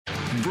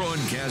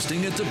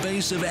Broadcasting at the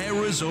base of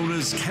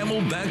Arizona's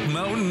Camelback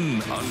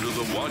Mountain under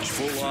the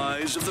watchful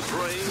eyes of the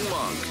praying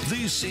monk.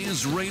 This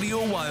is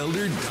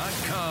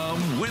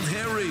RadioWilder.com with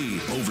Harry.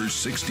 Over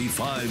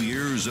 65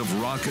 years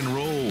of rock and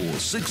roll,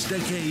 6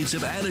 decades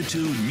of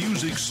attitude,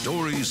 music,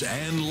 stories,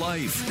 and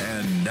life.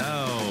 And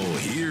now,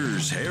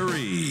 here's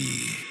Harry.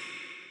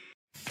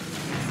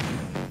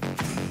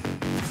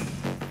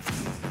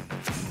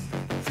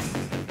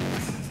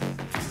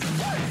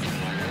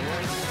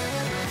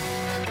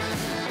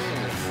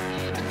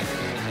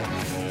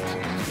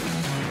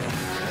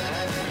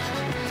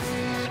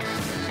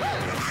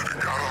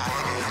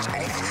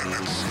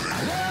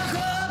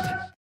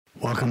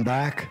 Welcome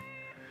back.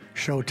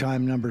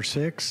 Showtime number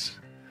 6,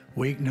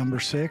 week number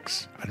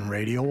 6 on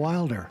Radio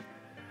Wilder.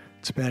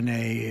 It's been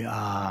a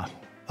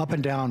up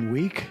and down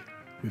week.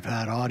 We've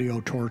had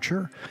audio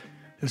torture.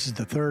 This is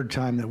the third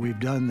time that we've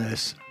done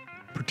this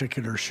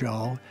particular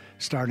show,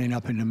 starting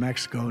up in New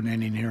Mexico and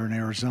ending here in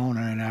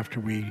Arizona. And after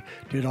we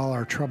did all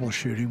our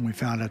troubleshooting, we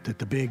found out that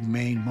the big,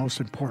 main, most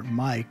important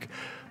mic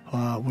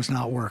was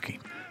not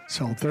working.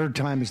 So third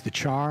time is the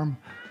charm.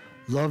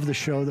 Love the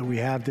show that we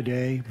have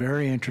today.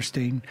 Very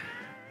interesting.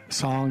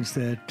 Songs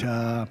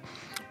that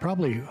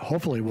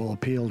hopefully will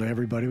appeal to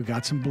everybody. We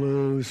got some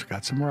blues,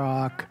 got some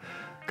rock,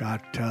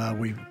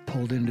 we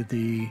pulled into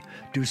the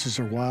Deuces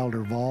Are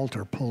Wilder vault,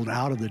 or pulled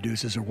out of the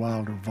Deuces Are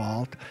Wilder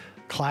vault.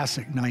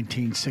 Classic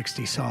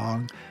 1960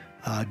 song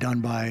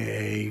done by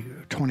a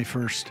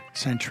 21st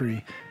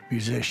century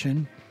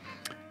musician.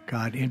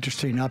 Got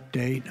interesting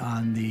update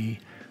on the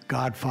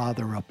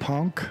Godfather of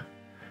Punk.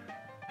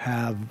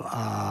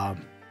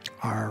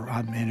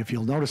 And if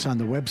you'll notice on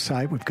the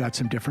website, we've got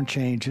some different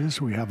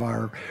changes. We have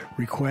our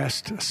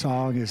request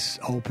song is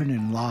open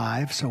and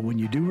live. So when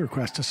you do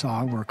request a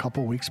song, we're a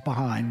couple weeks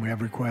behind. We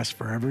have requests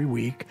for every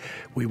week.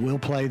 We will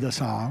play the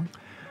song,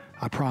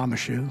 I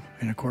promise you.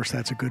 And of course,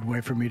 that's a good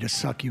way for me to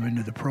suck you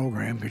into the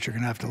program, because you're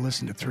going to have to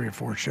listen to 3 or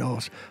 4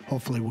 shows.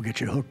 Hopefully we'll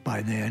get you hooked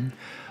by then.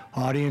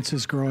 Audience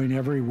is growing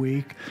every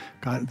week.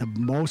 Got the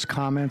most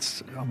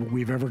comments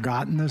we've ever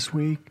gotten this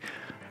week,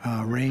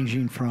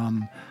 ranging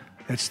from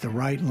it's the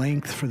right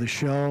length for the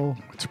show.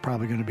 It's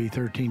probably going to be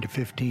 13 to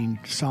 15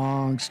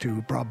 songs,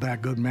 to brought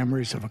back good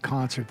memories of a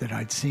concert that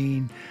I'd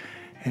seen.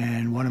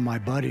 And one of my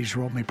buddies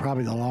wrote me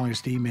probably the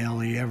longest email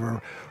he ever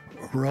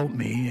wrote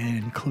me,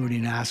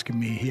 including asking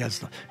me,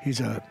 he's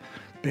a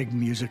big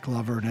music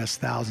lover and has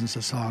thousands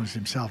of songs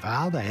himself.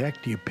 How the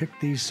heck do you pick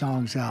these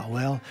songs out?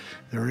 Well,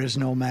 there is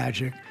no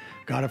magic.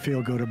 Got to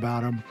feel good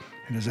about them.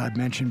 And as I've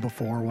mentioned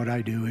before, what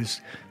I do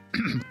is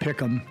pick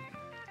them,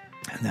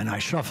 and then I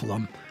shuffle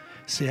them.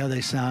 See how they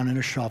sound in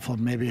a shuffle.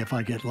 Maybe if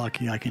I get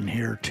lucky, I can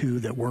hear 2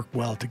 that work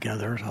well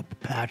together. I'll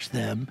patch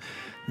them.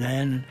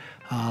 Then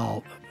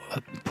I'll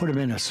put them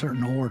in a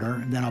certain order,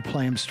 and then I'll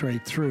play them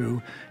straight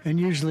through. And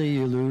usually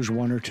you lose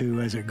 1 or 2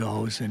 as it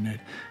goes, and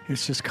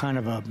it's just kind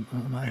of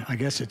I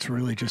guess it's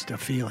really just a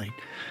feeling.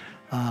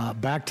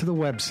 Back to the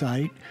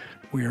website.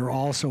 We are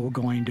also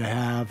going to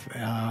have,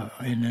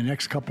 in the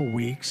next couple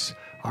weeks,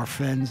 our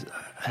friends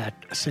at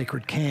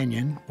Sacred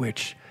Canyon,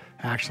 which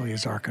actually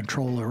is our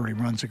controller. He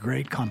runs a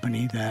great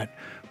company that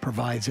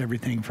provides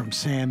everything from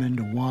salmon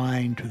to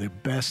wine to the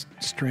best,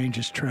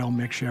 strangest trail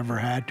mix you ever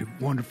had to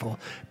wonderful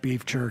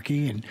beef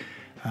jerky. And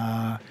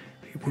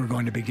we're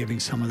going to be giving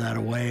some of that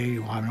away.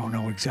 I don't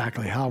know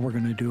exactly how we're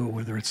going to do it,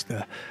 whether it's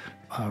the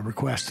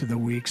request of the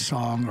week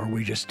song or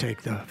we just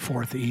take the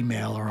 4th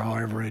email or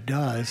however it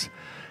does.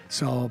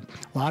 So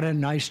a lot of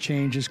nice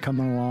changes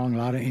coming along, a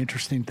lot of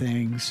interesting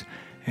things.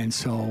 And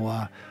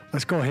so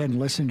let's go ahead and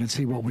listen and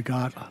see what we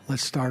got.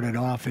 Let's start it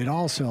off. And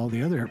also,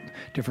 the other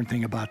different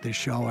thing about this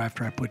show,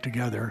 after I put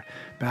together,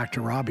 back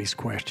to Robbie's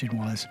question,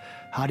 was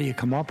how do you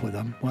come up with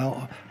them?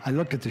 Well, I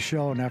looked at the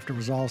show, and after it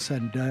was all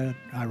said and done,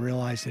 I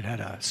realized it had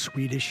a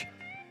Swedish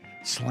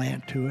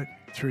slant to it.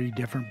 3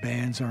 different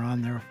bands are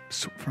on there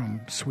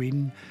from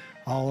Sweden,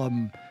 all of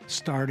them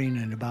starting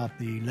in about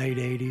the late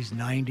 80s,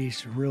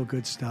 90s, real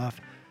good stuff.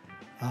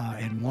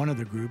 And one of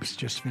the groups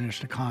just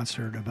finished a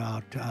concert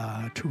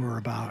tour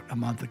about a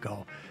month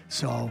ago.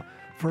 So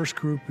first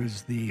group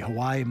is the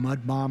Hawaii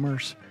Mud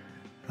Bombers,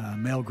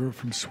 male group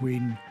from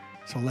Sweden.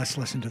 So let's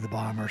listen to the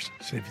Bombers,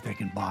 see if they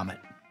can bomb it.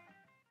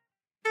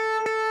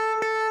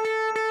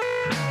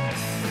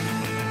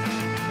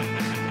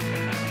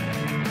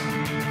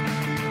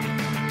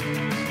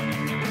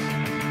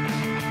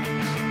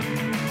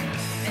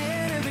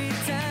 Every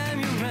time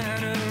you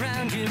run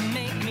around, you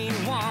make me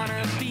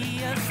wanna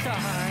be a star.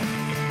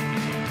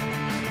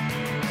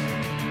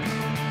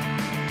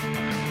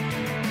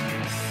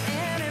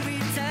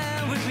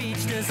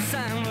 The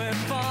sun, we're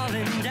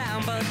falling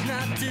down, but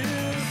not too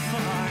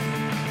far.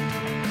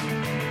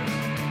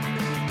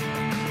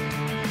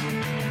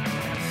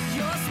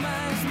 Your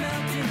smile's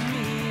melting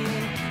me.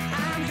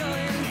 I'm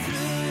going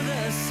through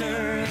the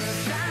surf.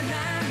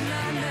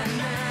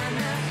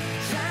 Sha-na-na-na-na-na,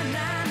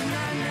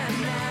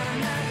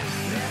 sha-na-na-na-na-na.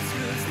 Let's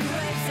cruise the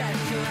waves that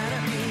you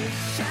wanna be.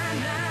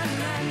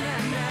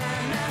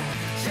 Sha-na-na-na-na-na,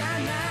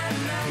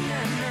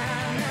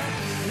 sha-na-na-na-na-na.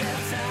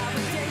 Let's have a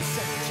taste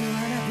that you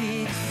wanna be.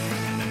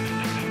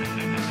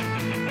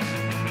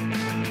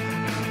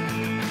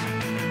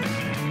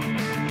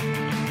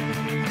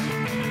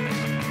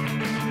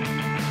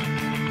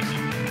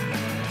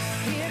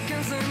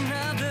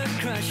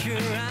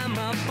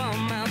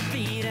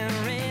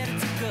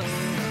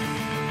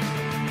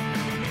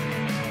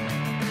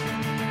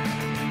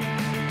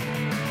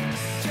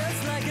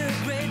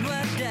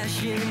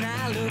 wishing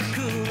I look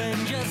cool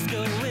and just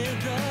go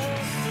with the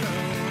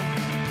flow.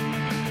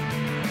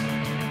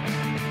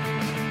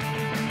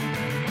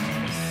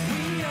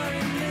 We are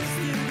in this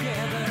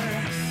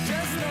together,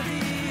 just let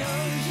the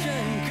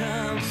ocean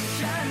come.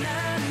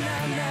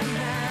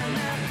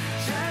 Sha-na-na-na-na-na,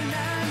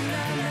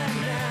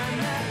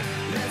 sha-na-na-na-na-na.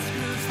 Let's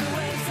cruise the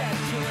waves at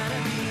Joanna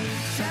Beach.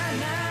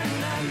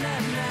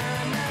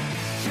 Sha-na-na-na-na-na,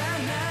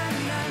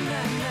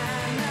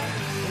 sha-na-na-na-na-na.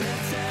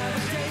 Let's have a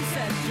taste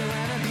at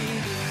Joanna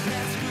Beach.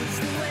 Let's cruise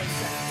the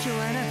waves at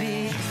Joanna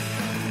Beach.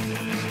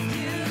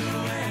 You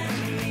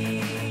and me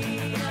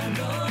are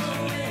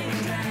going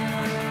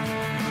down.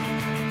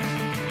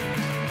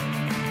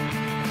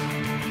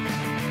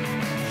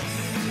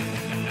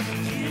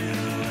 You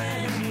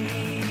and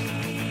me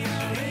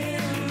are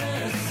in the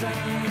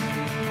sun.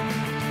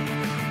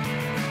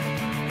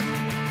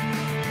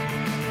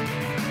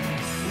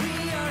 We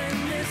are in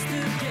this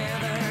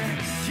together.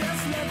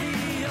 Just let the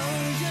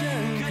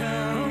ocean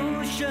come.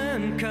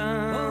 Ocean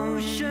come.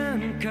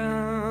 Ocean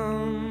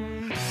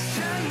come.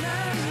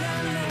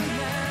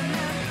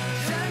 Sha-na-na-na-na-na,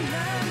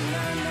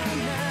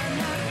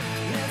 sha-na-na-na-na-na.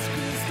 Let's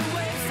cruise the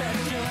waves at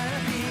Joanna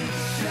Beach.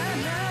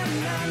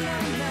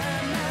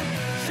 Sha-na-na-na-na-na,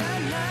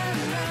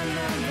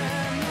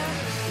 sha-na-na-na-na-na.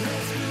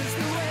 Let's cruise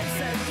the waves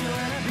at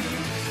Joanna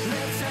Beach.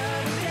 Let's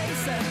have a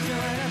taste at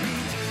Joanna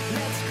Beach.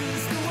 Let's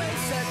cruise the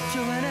waves at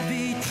Joanna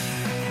Beach.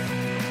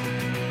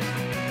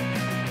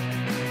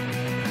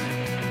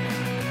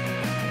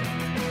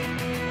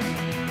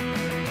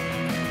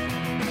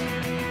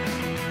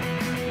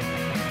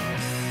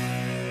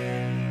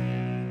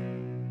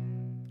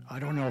 I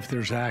don't know if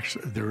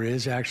there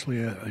is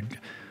actually a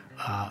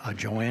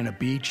Joanna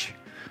Beach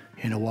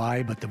in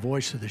Hawaii, but the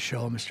voice of the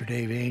show, Mr.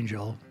 Dave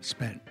Angel,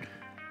 spent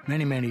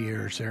many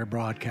years there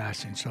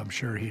broadcasting, so I'm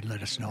sure he'd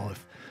let us know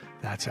if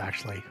that's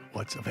actually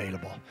what's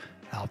available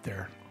out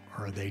there,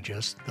 or are they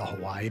just the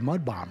Hawaii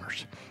Mud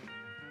Bombers?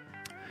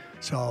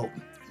 So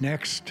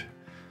next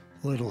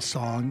little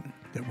song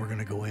that we're going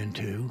to go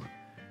into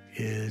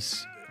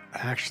is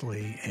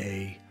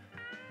actually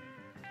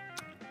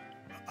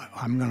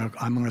I'm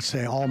gonna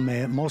say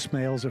most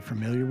males are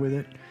familiar with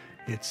it.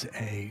 It's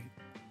a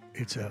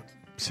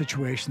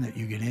situation that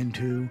you get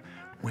into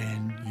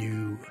when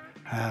you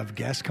have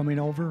guests coming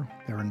over.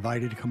 They're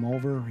invited to come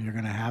over. You're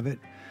going to have it,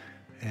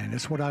 and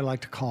it's what I like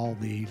to call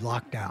the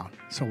lockdown.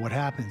 So what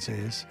happens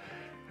is,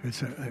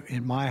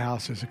 in my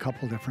house, there's a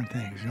couple different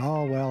things.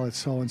 Oh, well, it's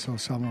so-and-so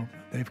summer.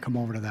 They've come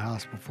over to the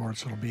house before,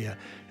 so it'll be a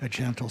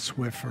gentle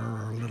Swiffer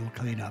or a little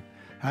cleanup.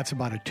 That's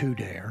about a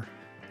 2-dayer,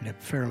 and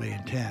it's fairly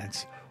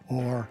intense.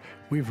 Or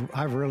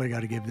I've really got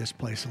to give this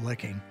place a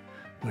licking,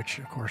 which,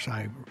 of course,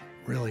 I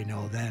really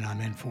know then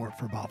I'm in for it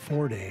for about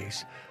 4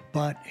 days.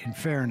 But in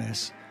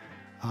fairness,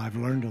 I've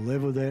learned to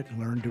live with it,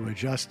 learned to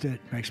adjust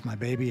it, makes my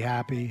baby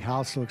happy,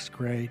 house looks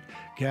great,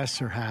 guests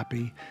are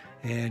happy,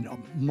 and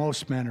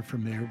most men are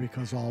familiar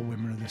because all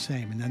women are the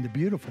same. And then the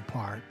beautiful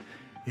part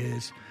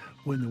is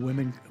when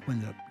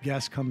the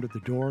guests come to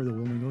the door, the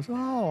woman goes,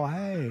 "Oh,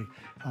 hey,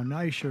 how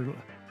nice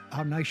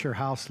your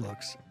house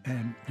looks."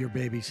 And your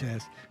baby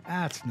says,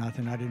 "That's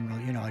nothing. I didn't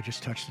really, I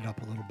just touched it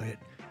up a little bit."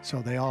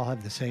 So they all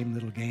have the same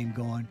little game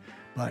going,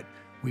 but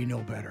we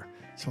know better.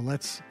 So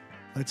let's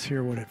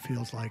hear what it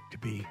feels like to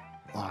be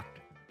locked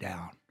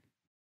down.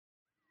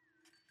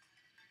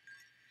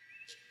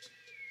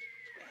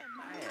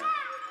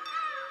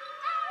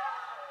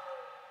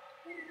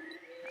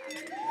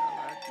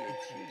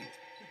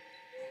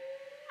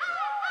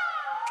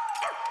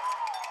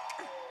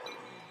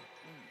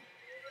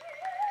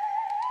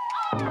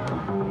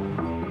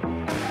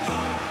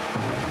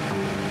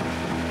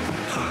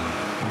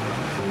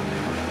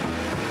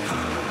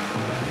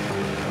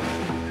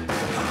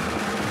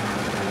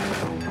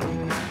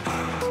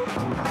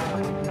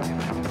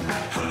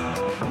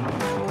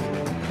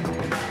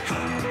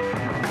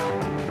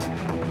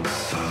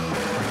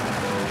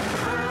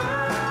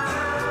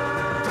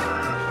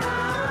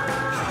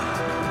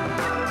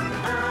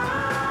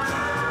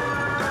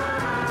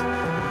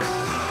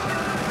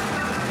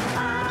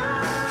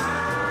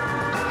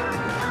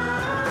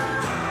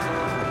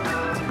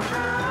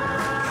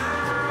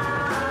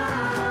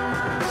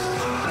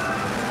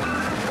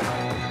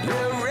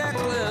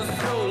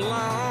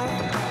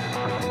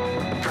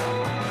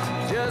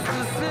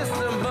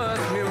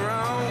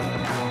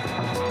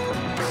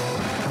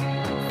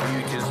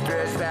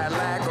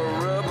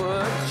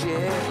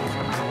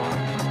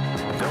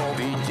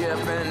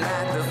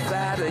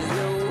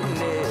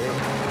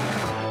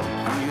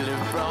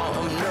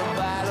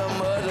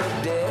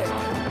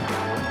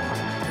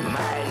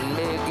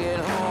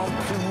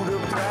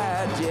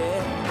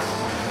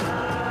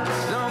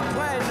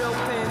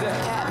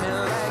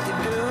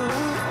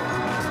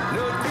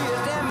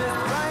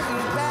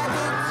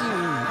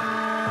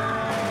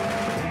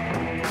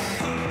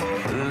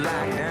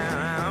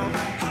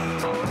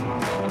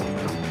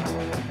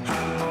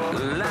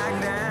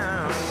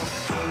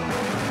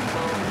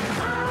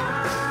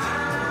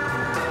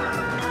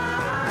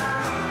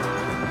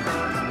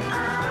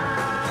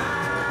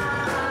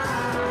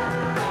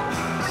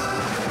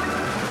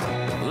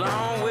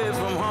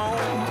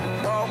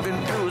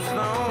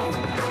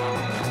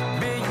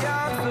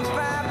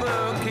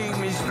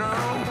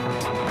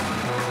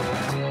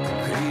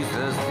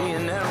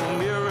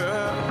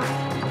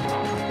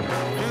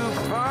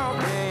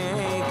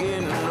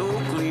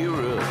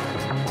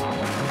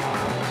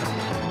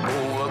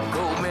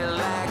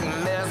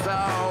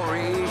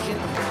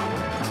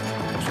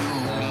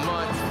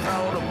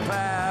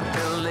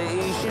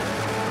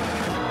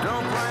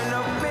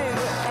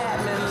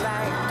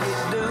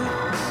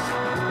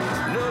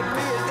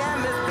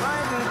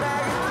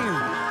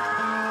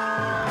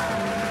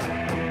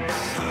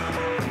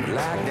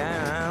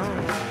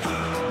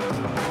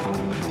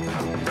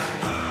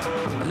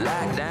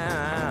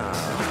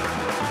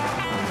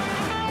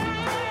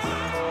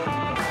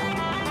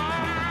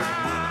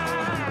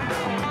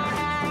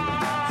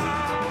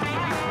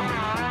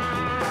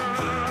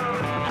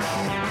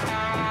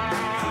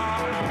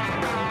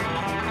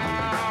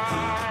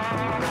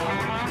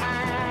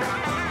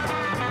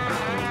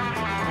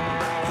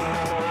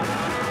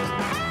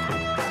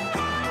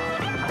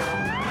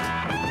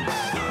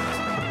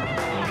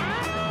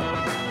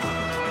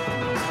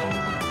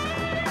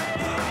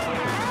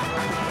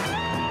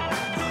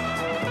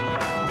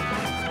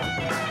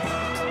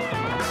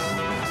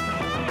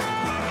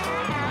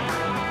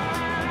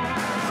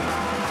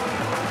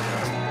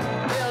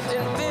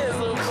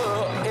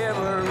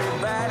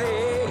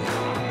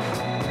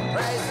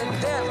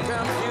 There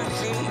comes you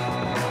cheap.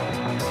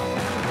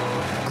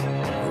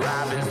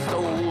 Robbing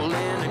soul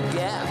in a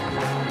gap.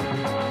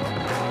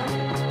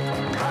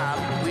 Pop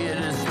with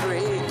a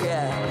stray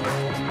cat.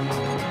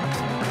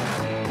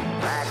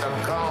 Like a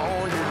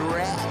cornered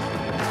rat.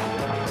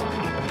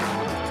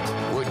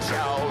 What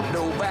y'all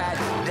know about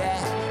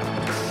that?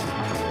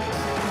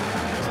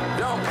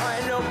 Don't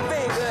point no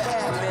finger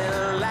at me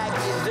like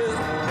you do.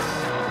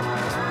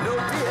 No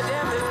fear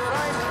them is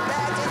pointing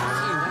back at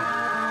you.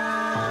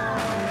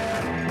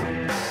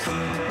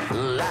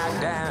 Lock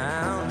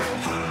down.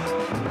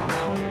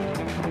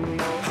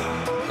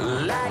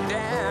 Lock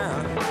down.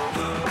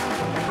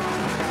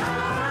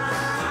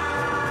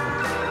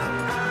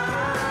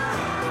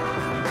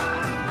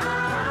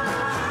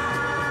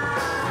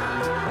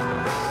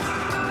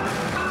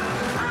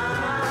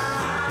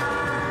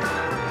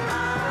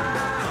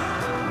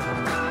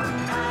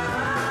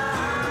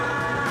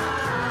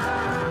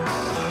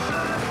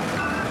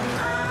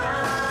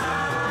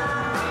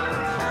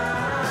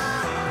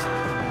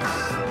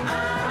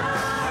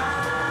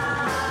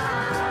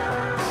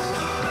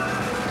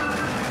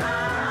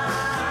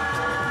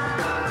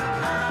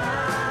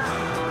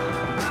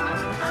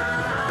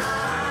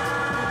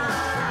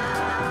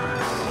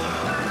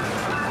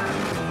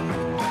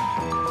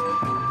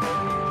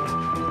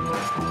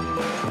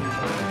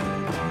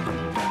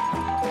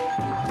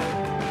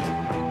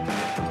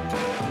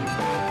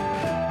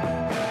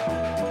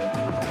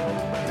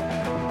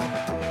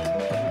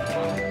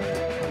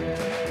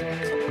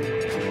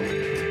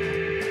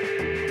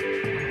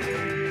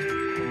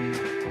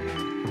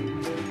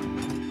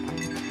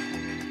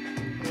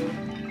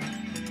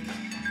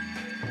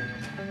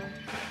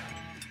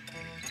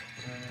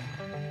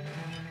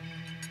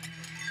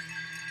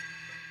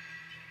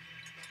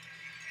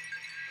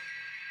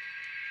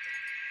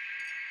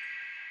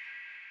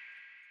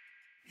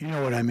 You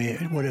know what I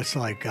mean? What it's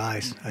like,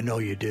 guys. I know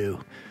you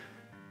do.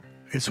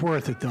 It's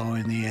worth it, though,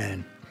 in the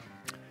end.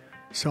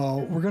 So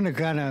we're gonna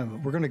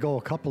go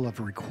a couple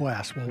of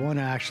requests. Well, one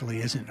actually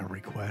isn't a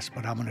request,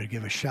 but I'm gonna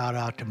give a shout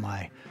out to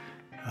my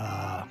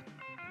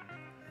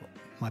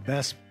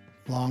best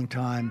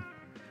longtime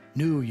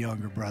new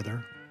younger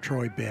brother,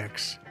 Troy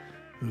Bix,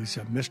 who's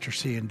a Mr.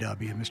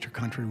 C&W, Mr.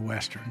 Country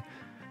Western.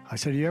 I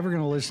said, "Are you ever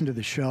going to listen to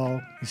the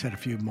show?" He said a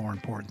few more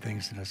important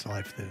things in his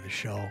life than the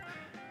show.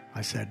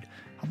 I said,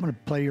 "I'm going to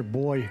play your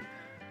boy,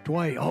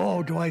 Dwight."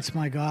 "Oh, Dwight's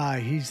my guy.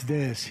 He's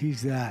this,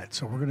 he's that."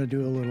 So we're going to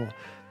do a little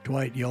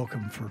Dwight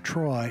Yoakam for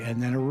Troy,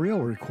 and then a real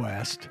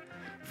request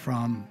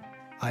from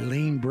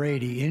Eileen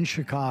Brady in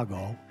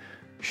Chicago.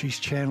 She's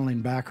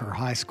channeling back her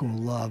high school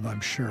love,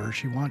 I'm sure.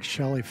 She wants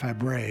Shelley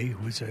Fabre,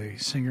 who's a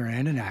singer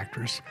and an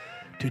actress,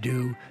 to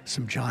do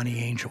some Johnny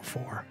Angel for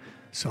her.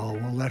 So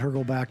we'll let her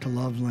go back to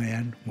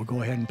Loveland. We'll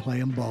go ahead and play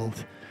them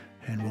both,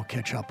 and we'll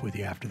catch up with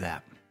you after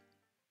that.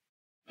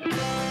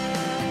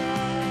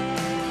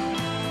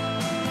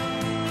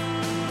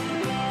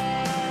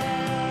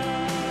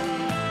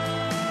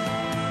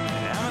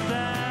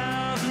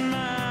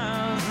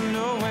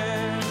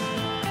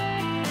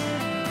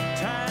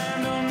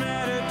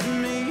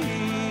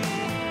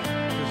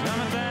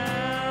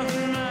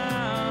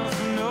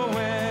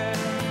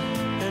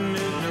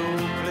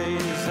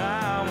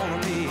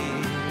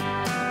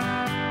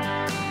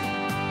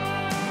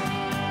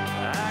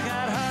 I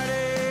got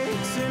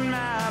heartaches in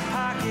my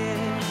pocket.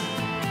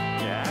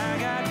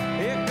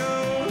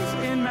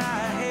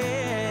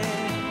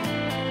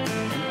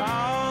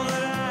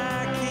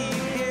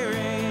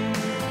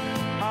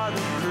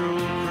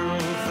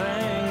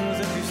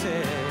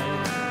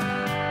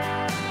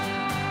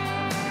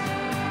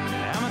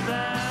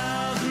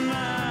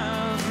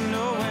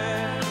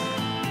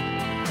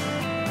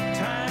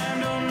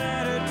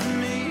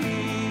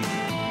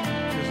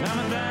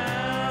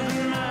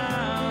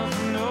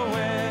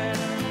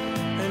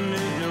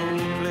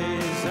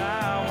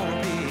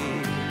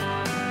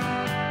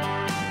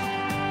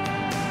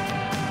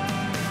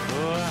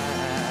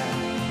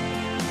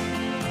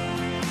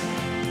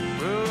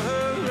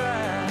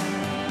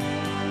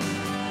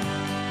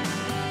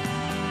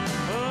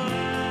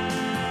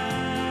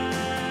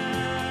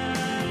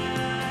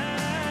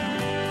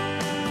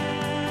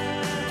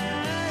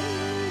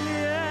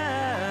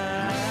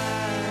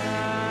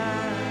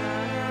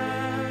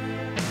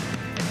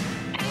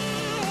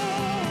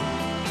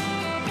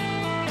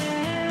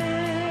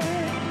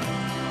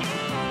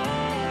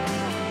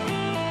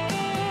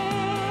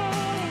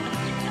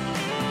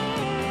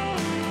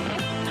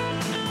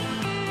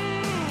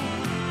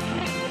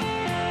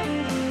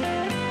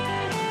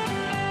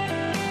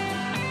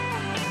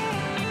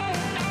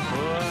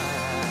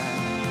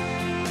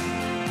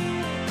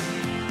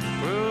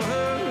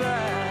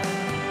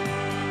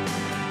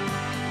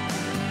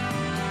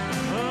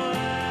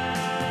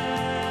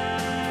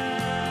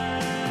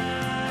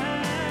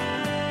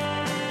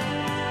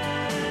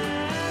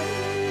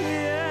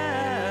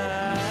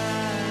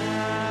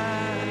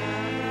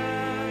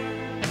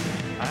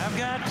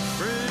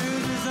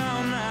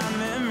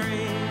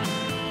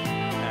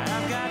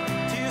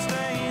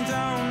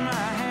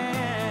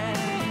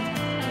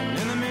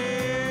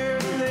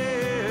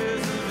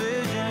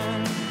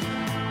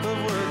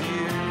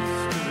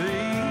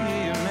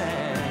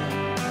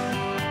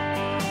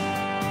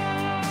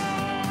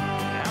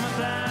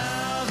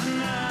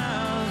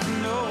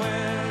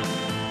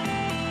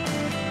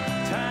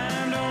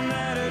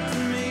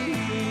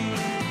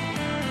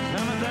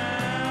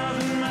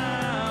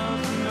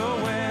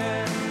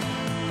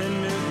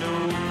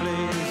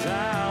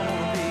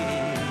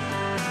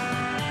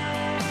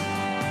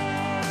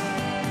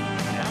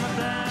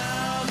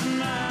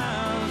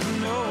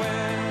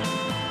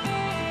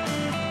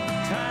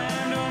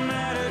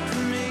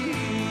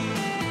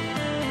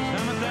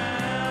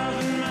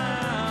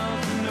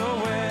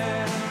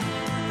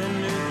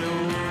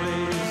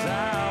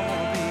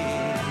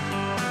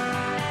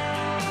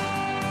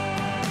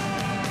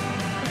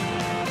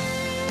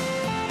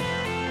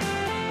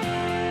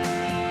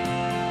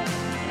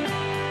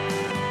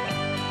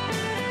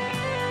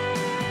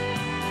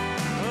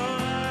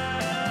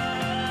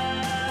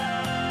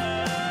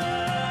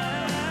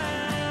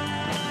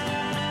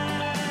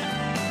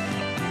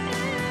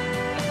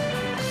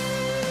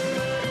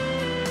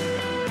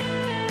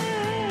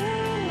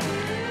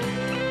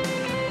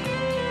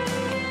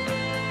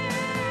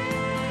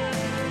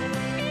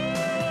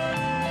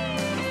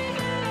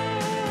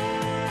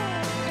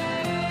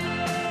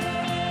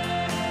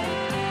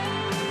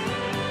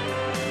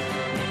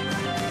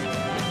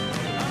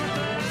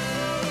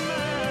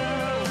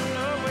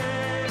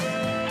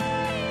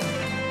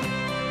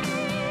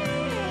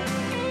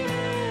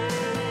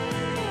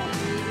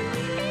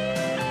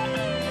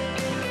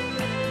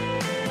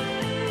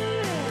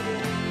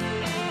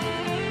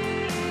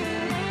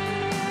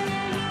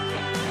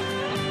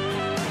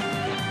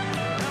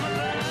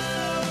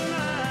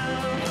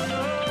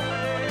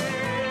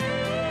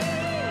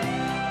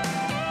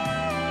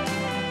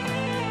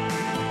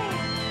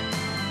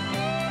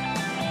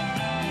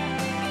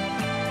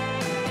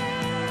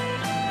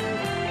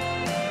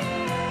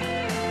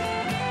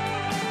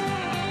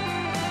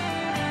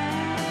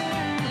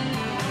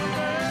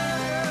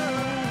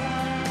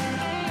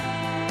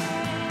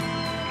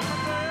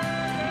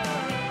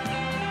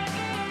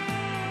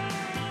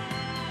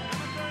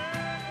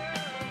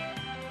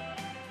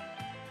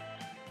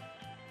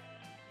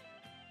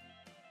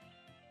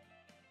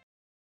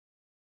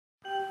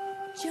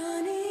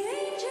 Johnny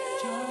Angel,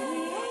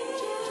 Johnny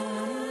Angel,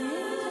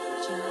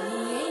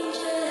 Johnny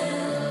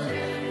Angel,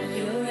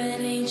 you're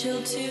an angel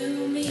to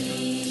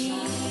me.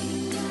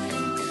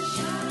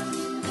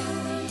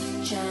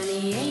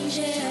 Johnny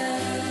Angel,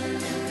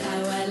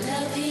 how I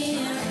love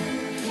him.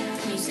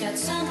 He's got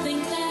something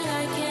that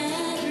I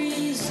can't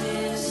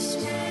resist,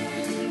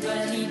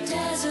 but he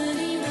doesn't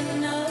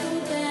even know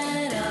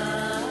that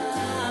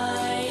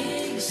I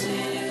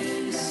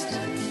exist.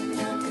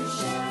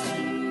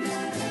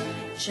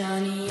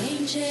 Johnny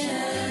Angel,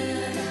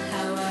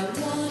 how I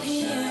want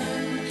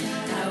him,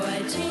 how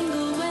I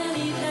tingle when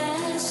he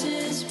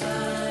passes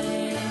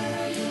by.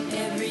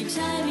 Every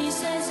time he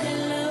says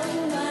hello,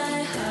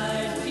 my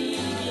heart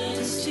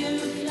begins to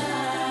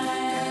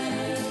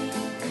fly.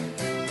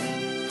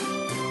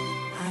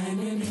 I'm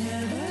in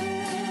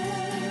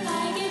heaven,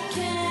 I get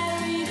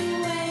carried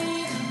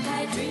away.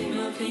 I dream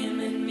of him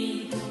and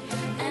me,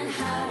 and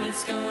how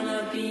it's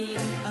gonna be.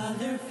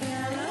 Other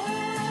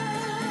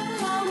fellas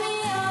call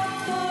me up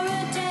for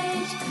a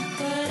date,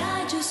 but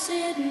I just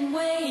sit and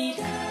wait.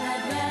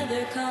 I'd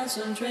rather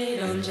concentrate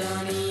on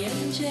Johnny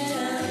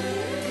Angel,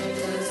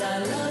 'cause I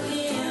love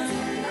him,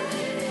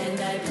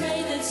 and I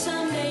pray that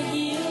someday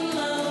he'll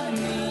love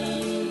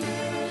me,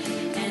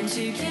 and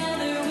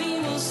together we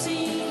will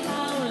see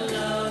how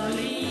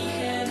lovely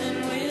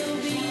heaven will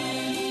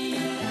be.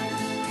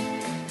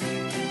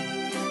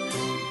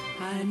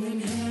 I'm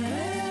in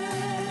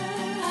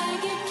heaven, I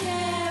get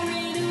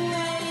carried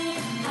away.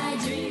 I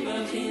dream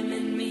of him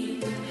and me,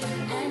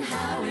 and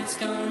how it's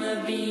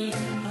gonna be.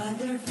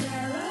 Other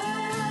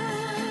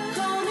fellas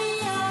call me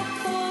up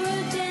for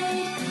a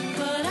date,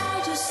 but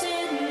I just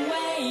sit and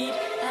wait.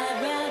 I'd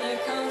rather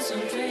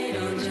concentrate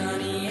on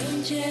Johnny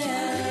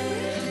Angel,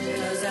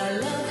 'cause I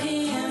love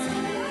him,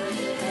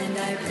 and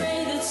I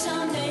pray that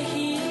someday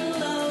he'll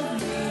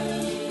love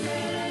me,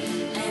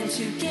 and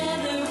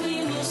together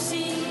we will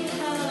see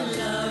how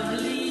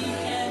lovely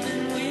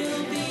heaven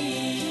will be.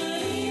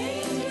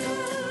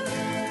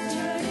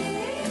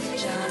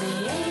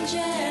 Johnny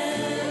Angel,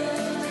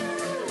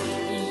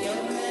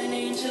 you're an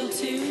angel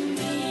to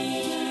me.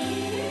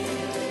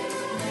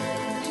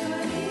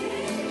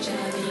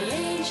 Johnny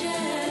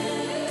Angel,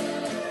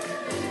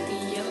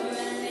 you're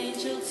an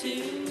angel to me.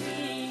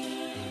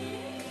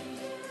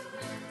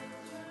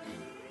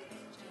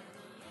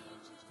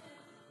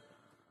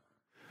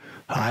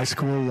 High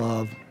school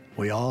love,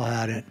 we all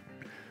had it.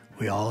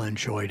 We all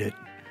enjoyed it.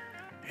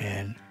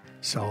 And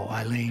so,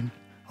 Eileen,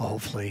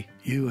 hopefully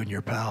you and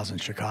your pals in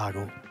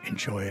Chicago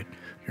enjoy it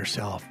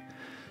yourself.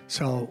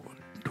 So,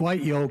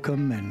 Dwight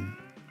Yoakam and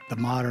the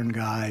modern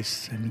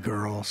guys and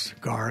girls,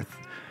 Garth,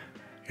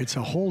 it's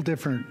a whole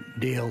different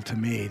deal to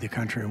me, the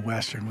country and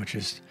western, which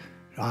is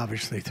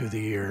obviously through the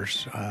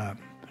years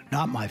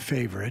not my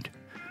favorite.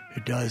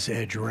 It does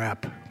edge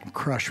rap,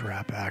 crush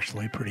rap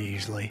actually, pretty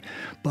easily.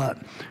 But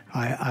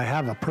I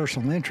have a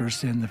personal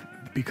interest in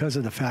because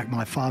of the fact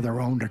my father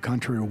owned a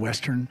country or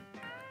western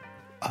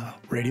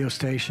radio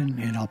station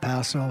in El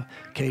Paso,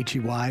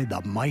 KGY,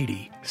 the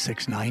mighty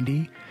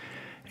 690.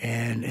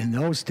 And in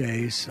those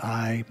days,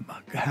 I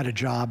had a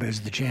job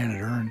as the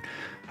janitor, and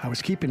I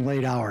was keeping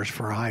late hours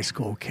for a high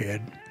school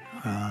kid,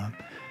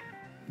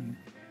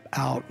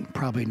 out,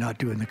 probably not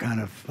doing the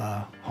kind of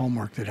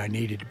homework that I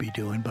needed to be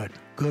doing, but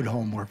good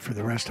homework for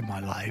the rest of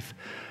my life.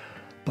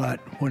 But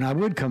when I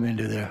would come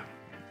into the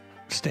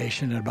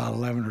station at about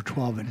 11 or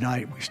 12 at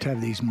night, we used to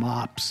have these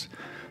mops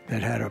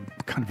that had a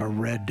kind of a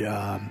red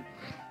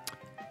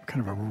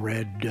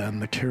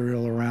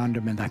material around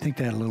them, and I think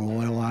they had a little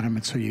oil on them,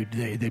 and so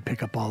they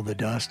pick up all the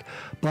dust.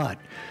 But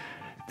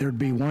there'd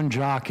be one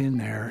jock in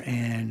there,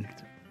 and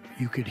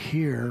you could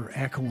hear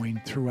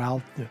echoing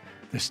throughout the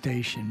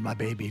station, "My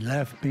baby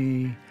left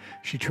me,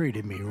 she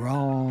treated me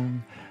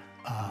wrong,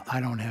 I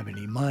don't have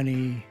any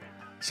money,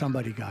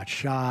 somebody got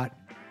shot."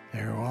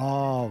 They were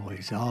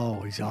always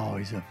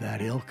of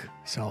that ilk.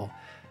 So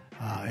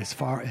as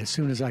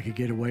soon as I could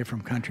get away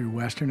from country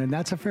western, and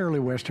that's a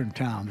fairly western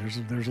town.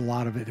 There's a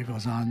lot of it that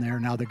goes on there.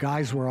 Now the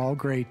guys were all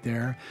great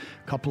there.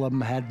 A couple of them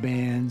had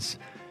bands,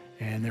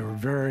 and they were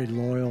very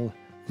loyal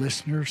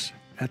listeners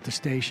at the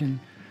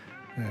station,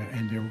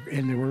 and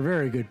they were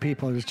very good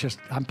people. It was just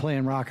I'm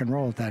playing rock and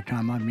roll at that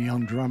time. I'm a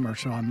young drummer,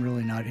 so I'm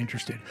really not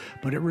interested.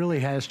 But it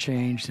really has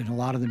changed, and a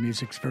lot of the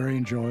music's very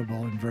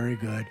enjoyable and very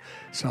good.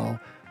 So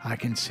I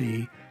can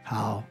see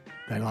how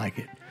they like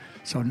it.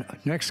 So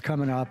next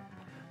coming up,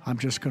 I'm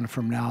just going to,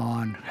 from now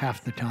on,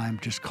 half the time,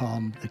 just call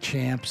them the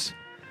Champs.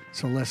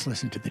 So let's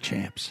listen to the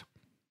Champs.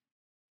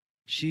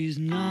 She's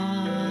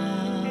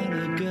not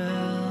a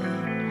girl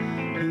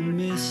who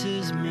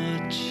misses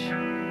much.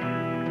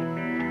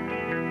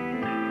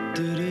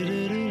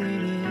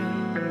 Do-do-do-do-do-do.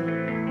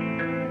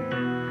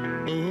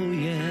 Oh,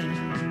 yeah.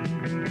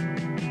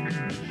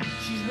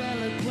 She's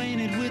well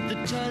acquainted with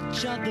the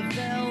touch of the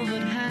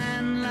velvet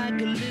hand,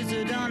 like a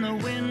lizard on a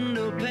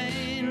window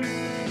pane.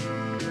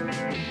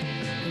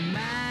 The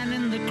man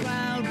in the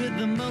crowd with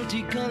the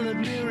multicolored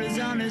mirrors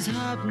on his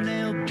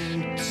hobnail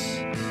boots,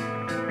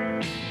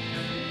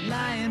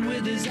 lying playing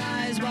with his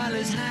eyes while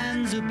his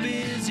hands are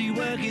busy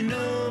working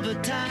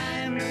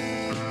overtime.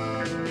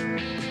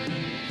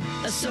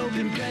 A soap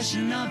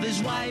impression of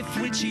his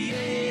wife, which he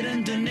ate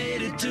and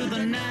donated to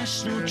the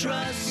National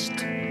Trust.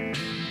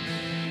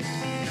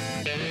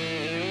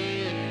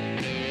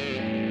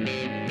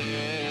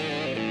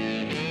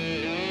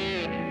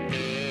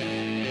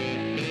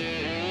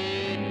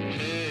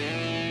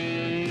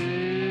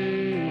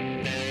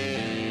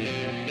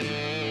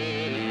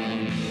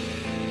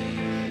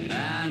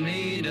 I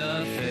need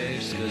a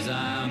fix, 'cause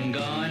I'm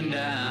going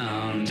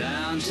down,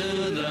 down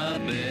to the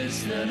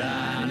bits that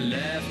I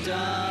left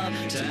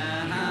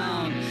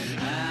uptown.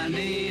 I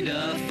need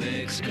a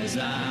fix, 'cause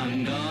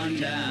I'm going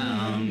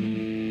down.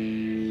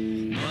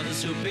 Mother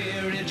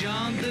Superior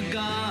jumped the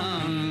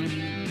gun.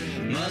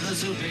 Mother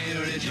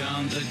Superior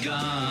jumped the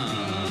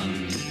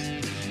gun.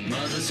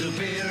 Mother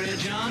Superior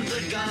jumped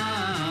the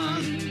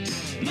gun.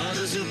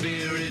 Mother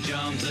Superior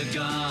jumped the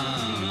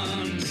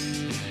gun.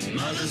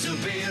 Mother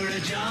Superior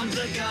jumped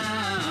the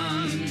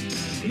gun.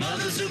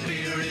 Mother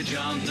Superior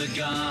jumped the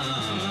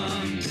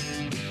gun.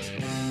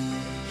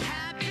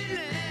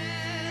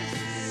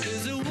 Happiness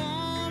is a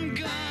warm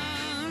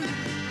gun.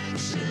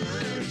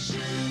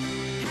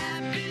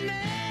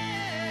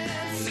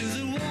 Happiness is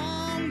a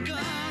warm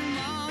gun,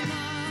 mama.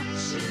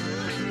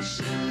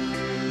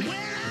 When I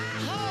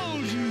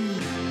hold you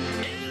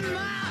in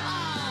my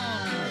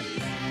arms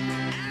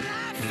and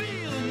I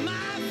feel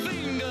my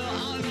finger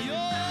on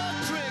your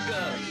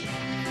trigger,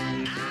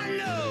 I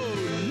know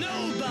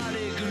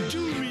nobody can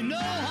do me no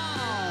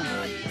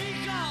harm,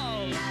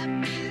 because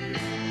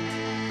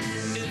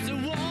it's a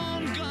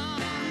warm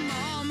gun,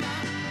 mama.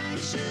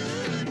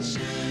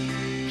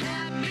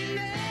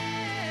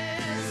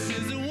 Happiness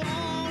is a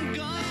warm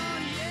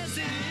gun, yes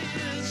it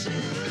is.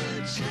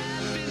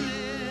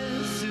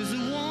 Happiness is a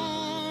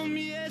warm,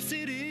 yes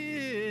it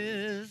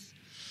is.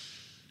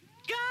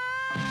 God.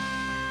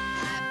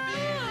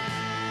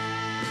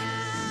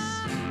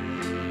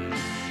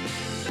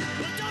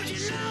 But don't you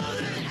know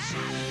that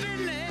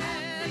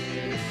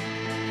happiness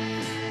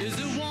is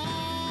a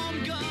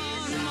warm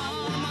gun,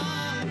 mama?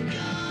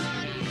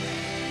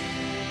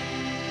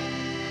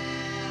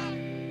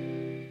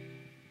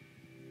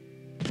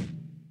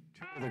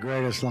 Two of the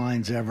greatest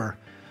lines ever.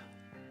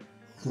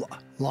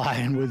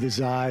 Lying with his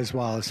eyes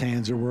while his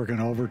hands are working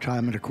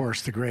overtime. And of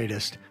course, the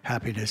greatest,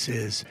 happiness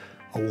is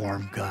a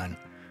warm gun.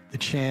 The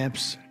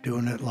Champs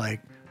doing it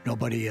like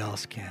nobody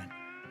else can.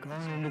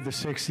 Going into the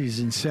 60s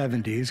and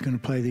 70s, going to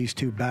play these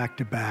two back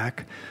to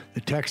back.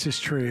 The Texas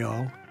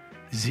Trio,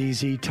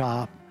 ZZ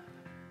Top,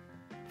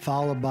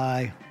 followed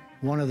by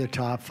one of the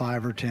top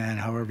 5 or 10,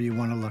 however you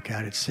want to look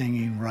at it,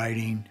 singing,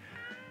 writing,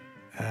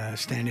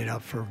 standing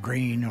up for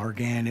green,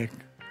 organic,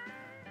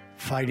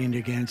 fighting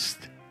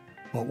against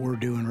what we're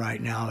doing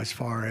right now as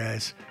far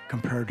as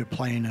compared to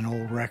playing an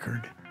old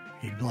record.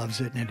 He loves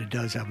it, and it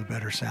does have a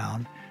better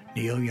sound.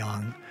 Neil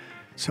Young.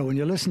 So when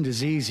you listen to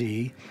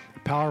ZZ,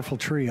 powerful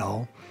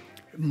trio,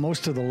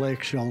 most of the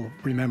licks you'll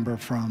remember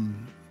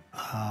from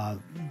the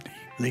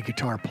lead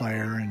guitar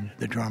player and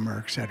the drummer,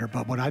 etc.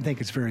 But what I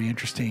think is very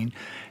interesting,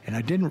 and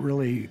I didn't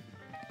really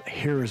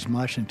hear as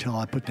much until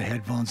I put the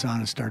headphones on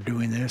and started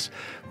doing this,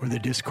 were the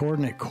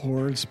discordant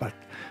chords, but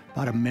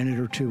about a minute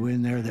or two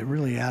in there that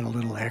really add a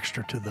little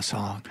extra to the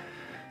song.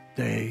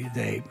 They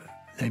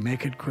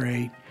make it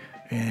great,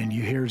 and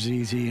you hear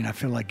ZZ, and I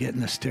feel like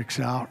getting the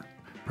sticks out.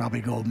 Probably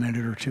go a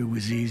minute or two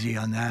with ZZ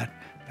on that.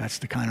 That's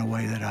the kind of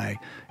way that I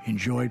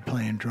enjoyed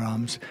playing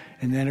drums.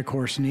 And then, of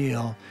course,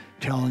 Neil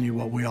telling you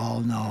what we all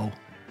know,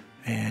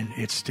 and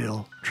it's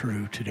still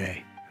true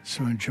today.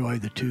 So enjoy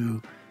the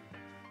two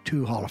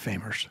Hall of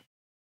Famers.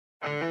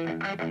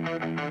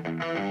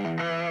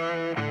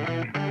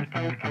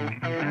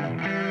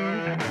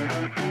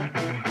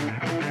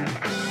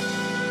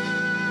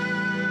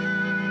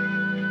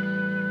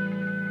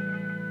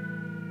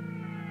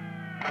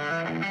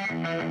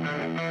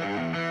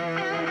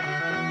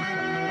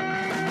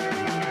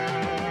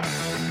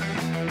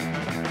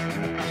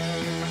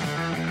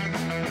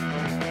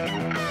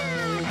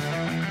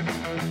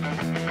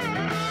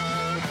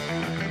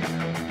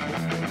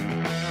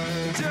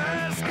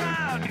 Just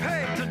got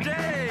paid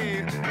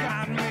today,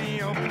 got me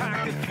a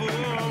pocket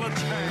full of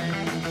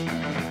change.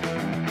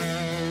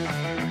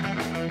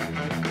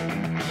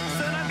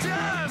 Said I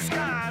just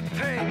got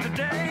paid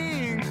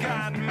today,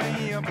 got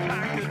me a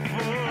pocket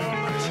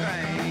full of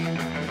change.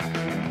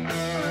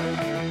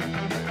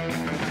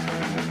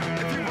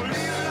 If you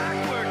really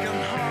like working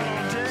hard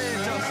all day,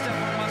 just step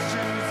on my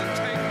shoes and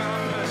take my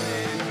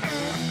money.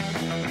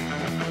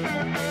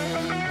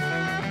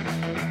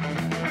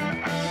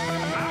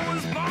 I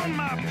was born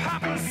my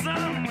papa's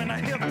son. When I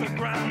hit the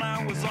ground,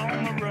 I was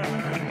on the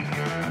run.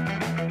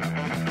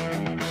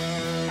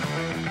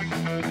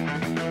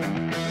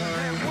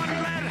 Have one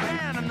left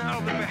hand,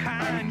 another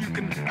behind. You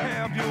can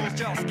have yours,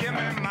 just give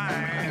me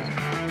mine.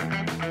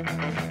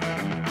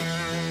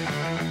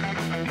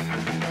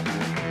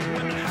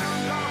 When the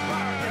hound dog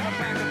bark in the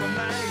back of the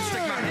night,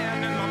 stick my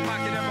hand in my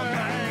pocket,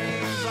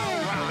 everything's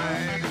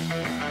alright.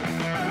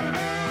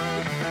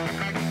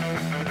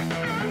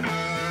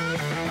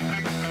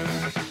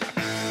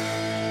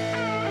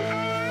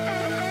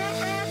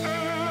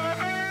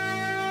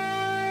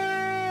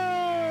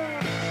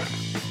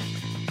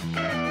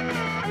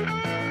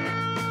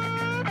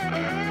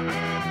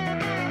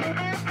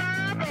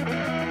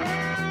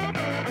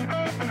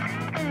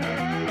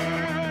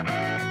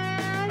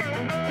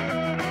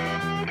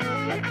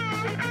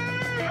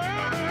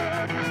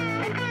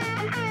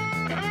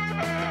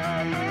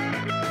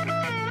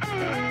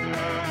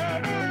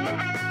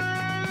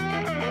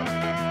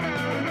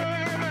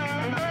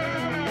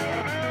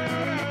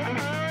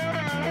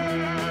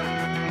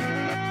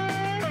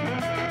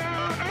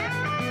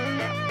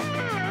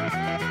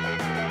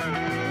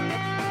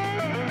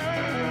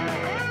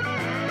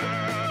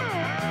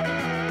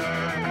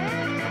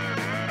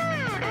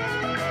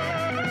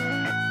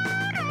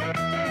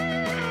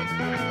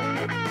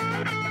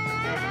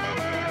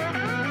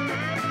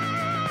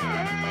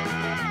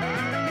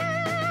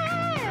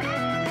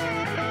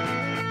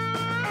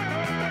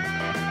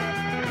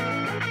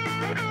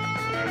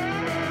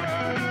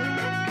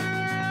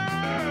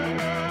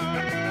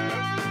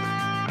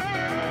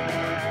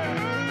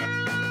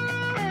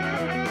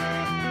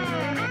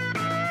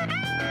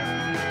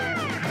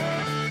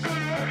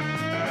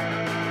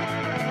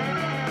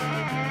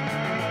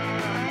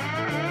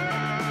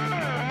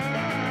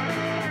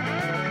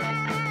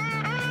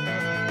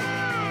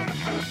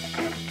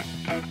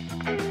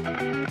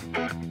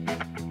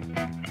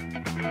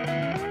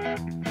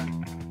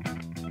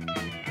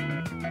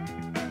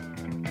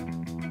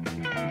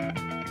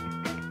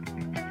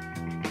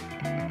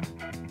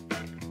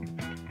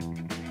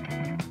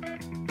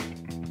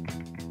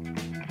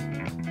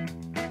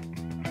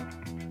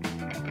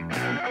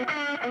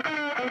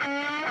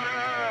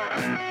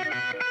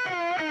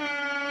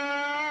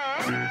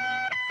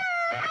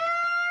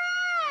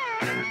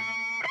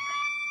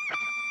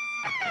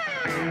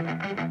 Just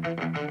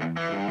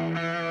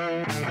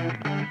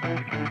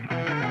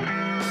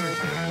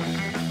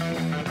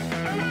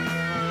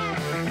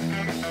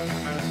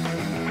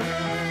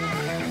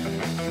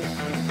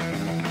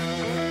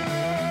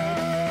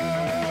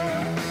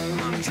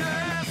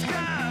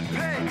got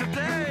paid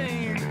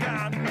today,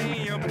 got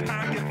me a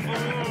pocket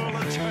full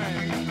of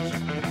change.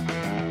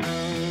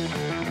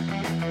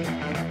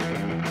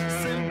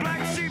 Say,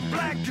 black sheep,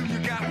 black, do you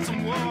got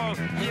some wool?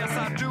 Yes,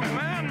 I do,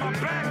 man, my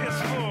bag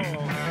is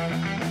full.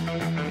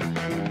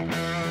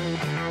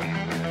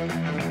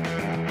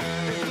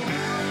 It's the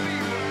real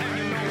people, and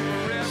you know the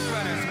rest,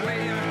 but it's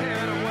way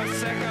ahead of what's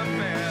second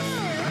best.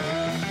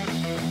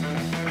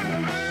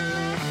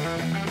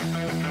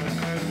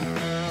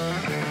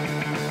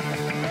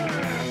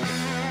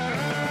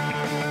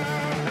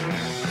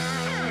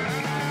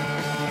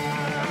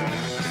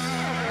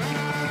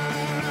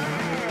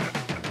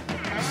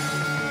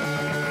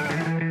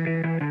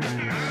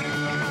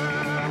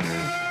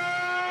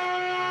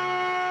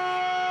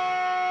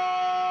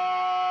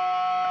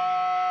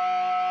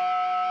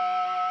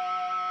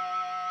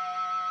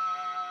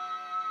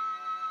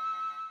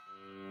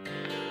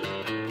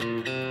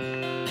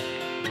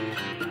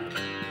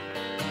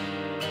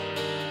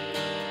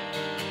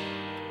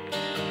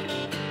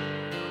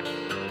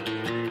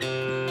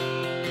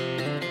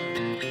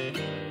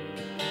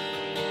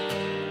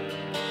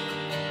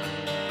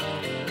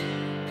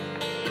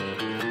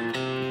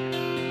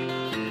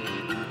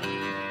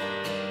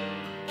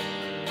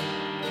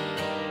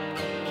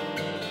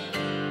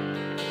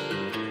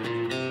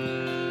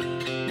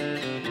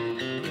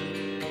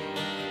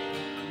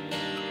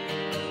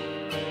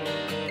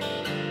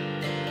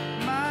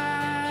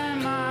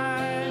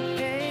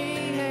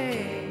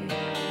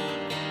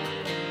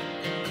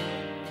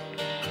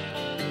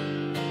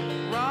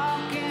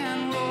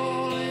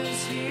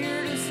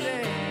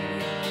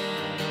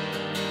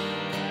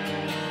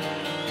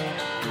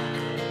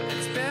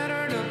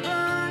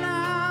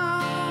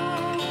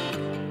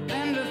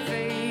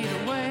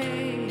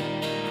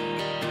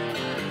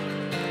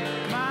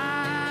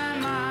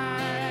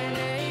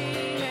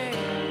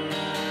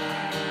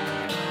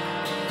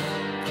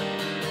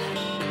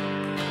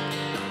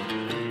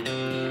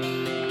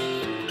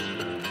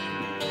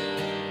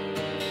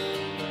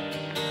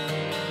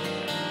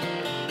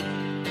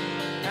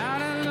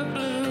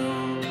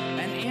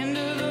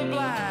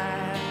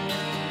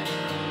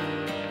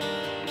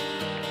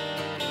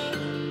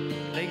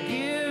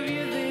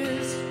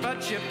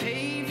 You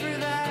pay for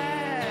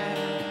that,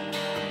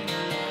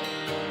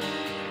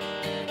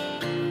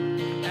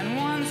 and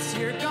once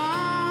you're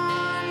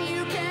gone,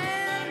 you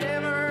can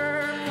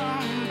never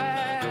come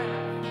back.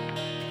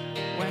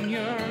 When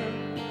you're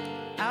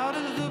out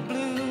of the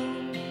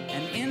blue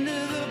and into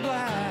the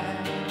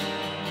black,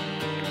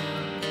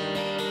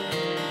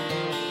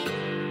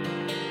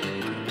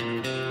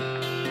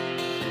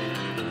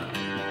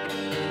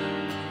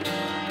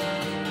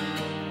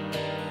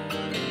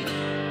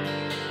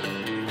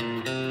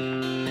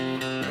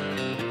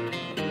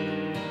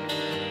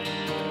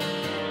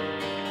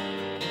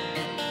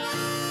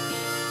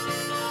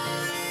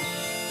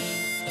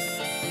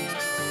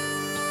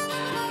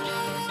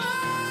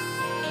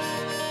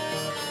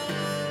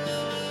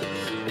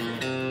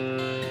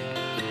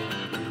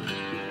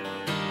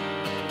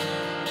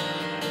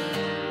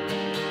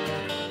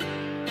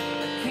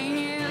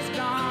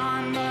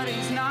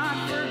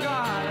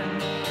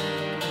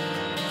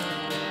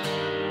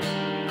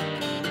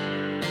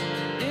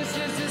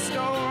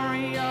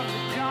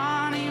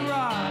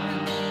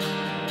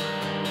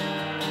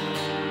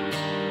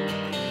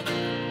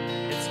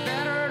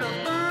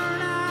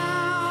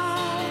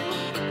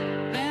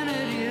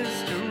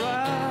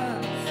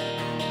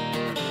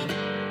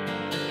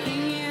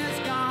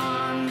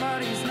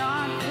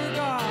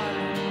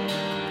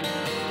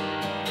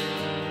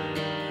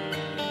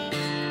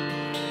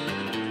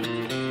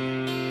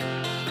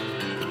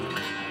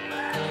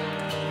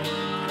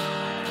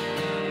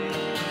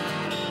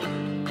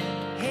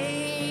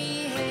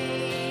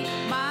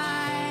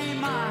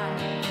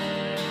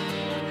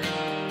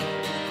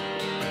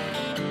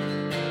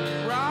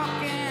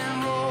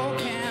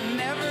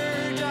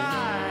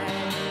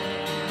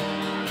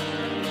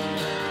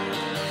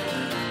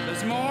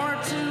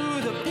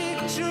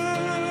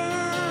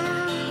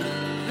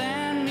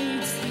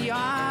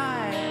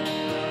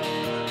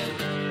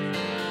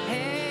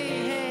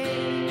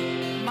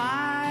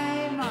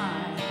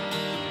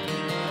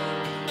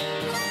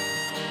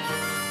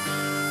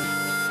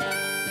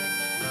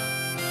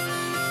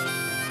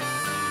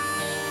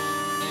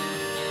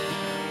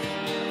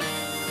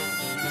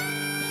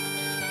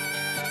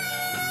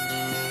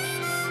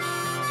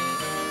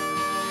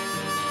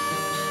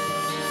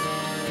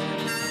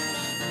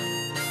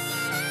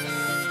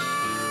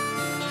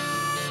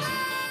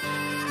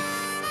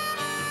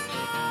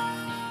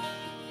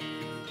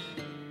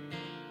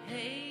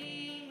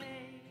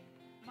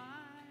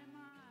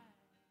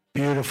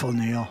 Beautiful,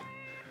 Neil.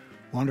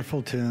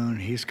 Wonderful tune.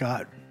 He's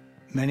got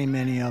many,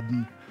 many of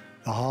them.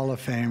 The Hall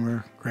of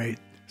Famer, great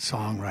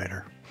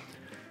songwriter.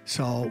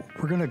 So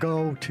we're going to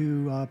go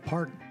to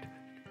part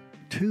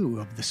 2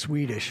 of the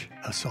Swedish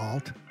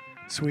assault.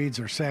 Swedes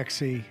are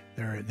sexy,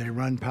 they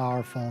run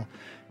powerful,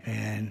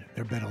 and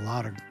there have been a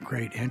lot of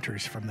great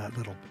entries from that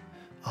little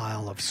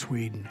Isle of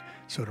Sweden.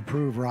 So to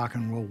prove rock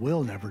and roll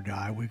will never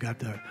die, we got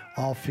the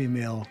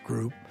all-female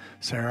group,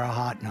 Sarah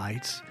Hot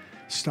Nights,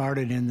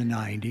 started in the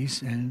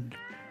 90s, and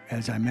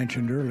as I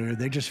mentioned earlier,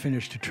 they just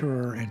finished a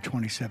tour in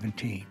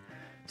 2017.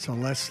 So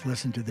let's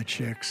listen to the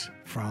Chicks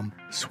from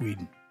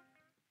Sweden.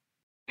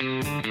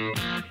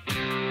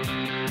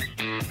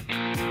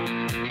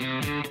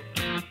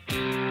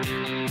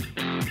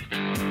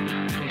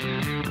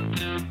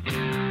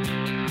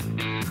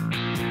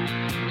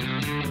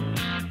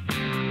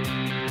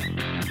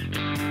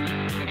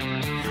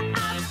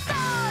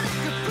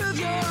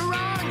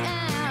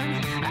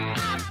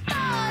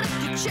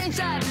 Change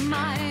that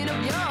mind of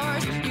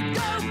yours. You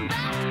go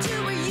back to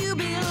where you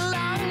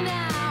belong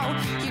now.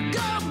 You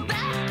go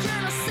back,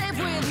 you're not safe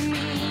with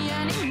me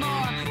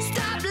anymore.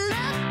 Stop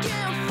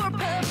looking for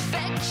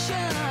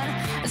perfection.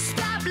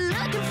 Stop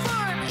looking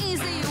for an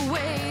easy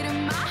way to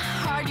my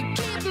heart. You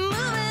keep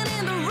moving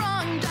in the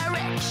wrong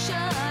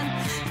direction.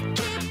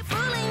 Keep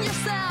fooling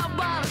yourself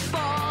while it's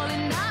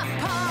falling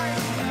apart.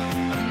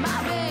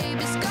 My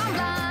baby's gone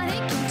blind, he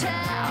can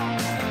tell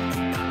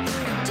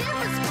the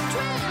difference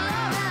between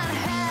love and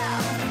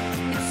hell.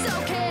 It's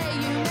okay,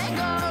 you may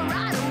go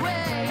right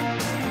away.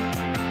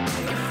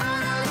 You're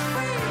finally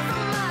free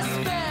from my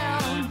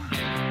spell.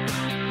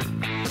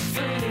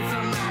 Free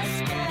from my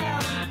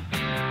spell.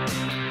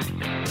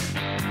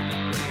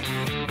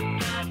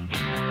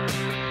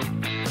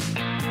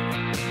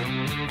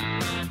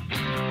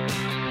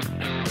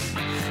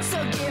 So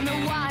give me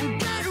one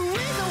good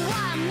reason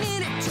why I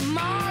need it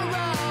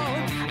tomorrow.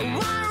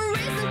 One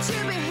reason to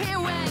be here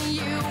when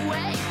you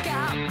wake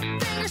up.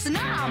 Fingers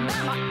numb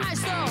and my eyes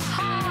so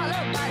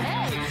hollow, but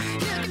hey,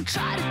 you can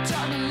try to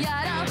talk me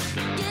out of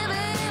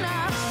giving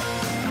up.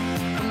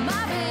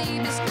 My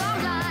baby's gone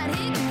blind,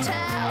 he can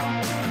tell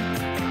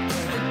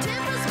the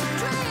difference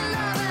between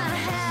love and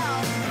hell.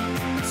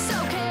 It's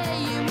okay,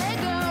 you may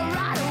go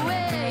right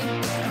away.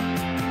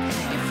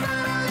 You're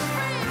finally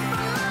free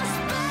from my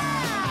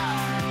spell.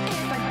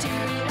 If I do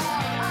it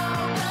all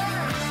over,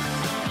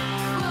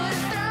 would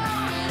I throw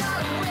it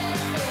all away?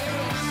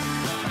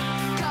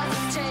 'Cause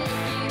it's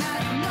taking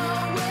us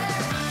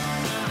nowhere.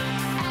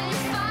 And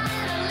you're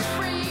finally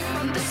free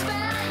from the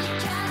spell you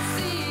can't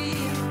see.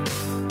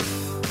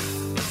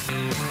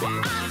 Well,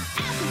 I'm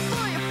asking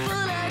for your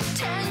full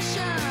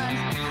attention.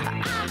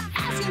 I'm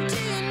asking, do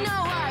you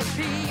know why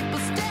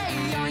people stay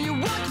on? You're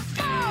walking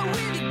far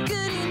with your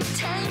good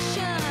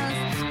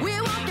intentions.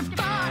 We're walking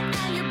far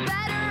and you're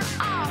better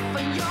off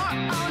on your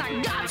own.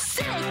 I got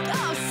sick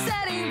of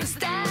setting the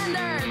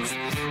standards.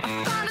 I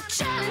found it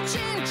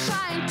challenging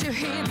trying to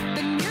hit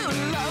the new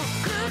low.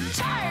 Grew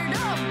tired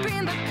of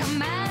being the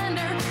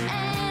commander.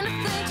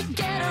 Anything to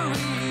get a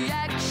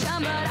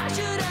reaction, but I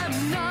should have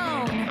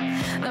known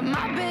that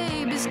my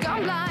baby's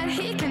gone blind,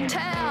 he can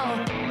tell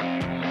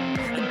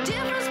the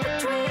difference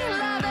between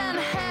love and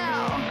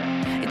hell.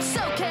 It's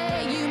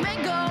okay, you may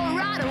go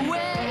right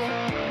away.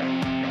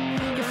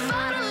 You're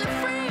finally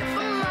free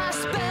from my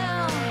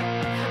spell.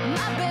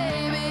 My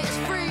baby is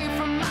free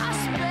from my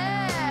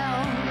spell.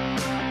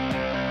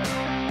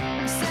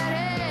 Said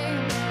hey,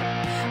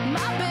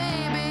 my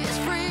baby is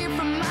free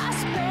from my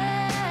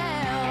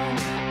spell.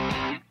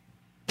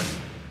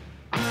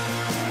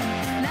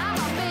 Now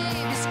my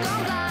baby's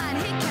gone blind,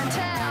 he can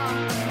tell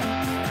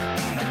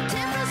the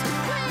difference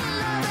between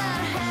love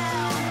and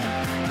hell.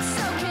 It's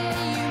okay,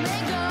 you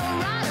may go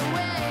right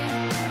away.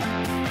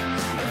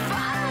 You're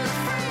finally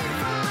free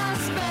from my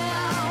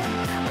spell.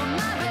 Well,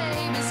 my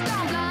baby's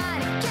gone blind,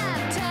 he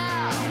can't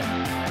tell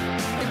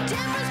the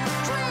difference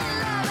between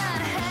love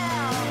and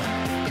hell.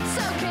 It's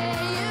okay,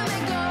 you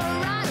may go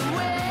right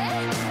away.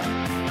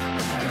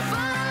 You're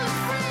finally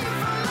free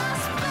from my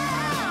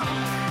spell.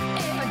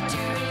 If I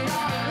do it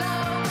all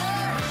over,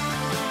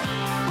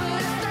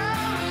 would I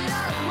throw it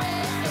all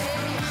away?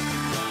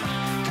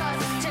 'Cause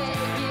it's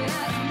taking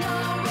us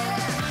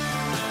nowhere.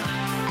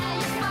 And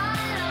you're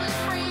finally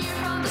free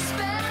from the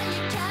spell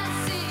you can't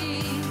see.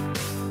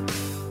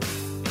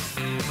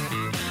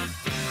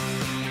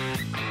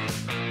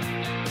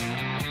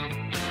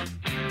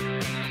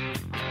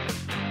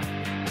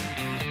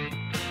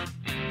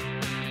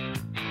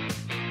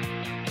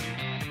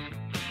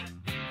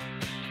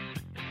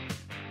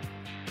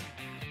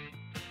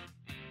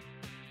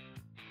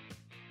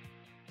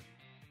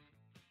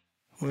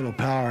 Little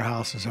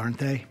powerhouses, aren't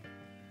they?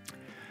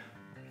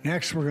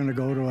 Next, we're going to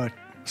go to a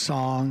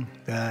song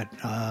that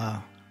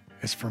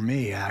is for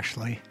me,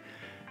 actually.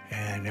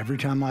 And every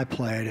time I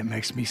play it, it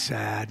makes me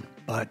sad.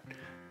 But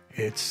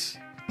it's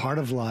part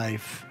of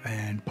life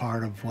and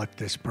part of what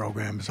this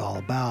program is all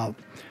about.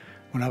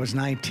 When I was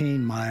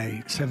 19,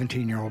 my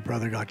 17-year-old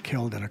brother got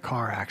killed in a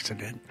car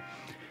accident.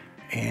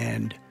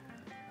 And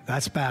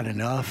that's bad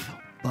enough,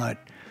 but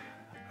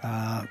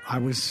I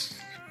was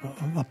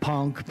a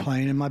punk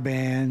playing in my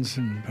bands,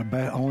 and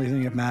the only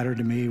thing that mattered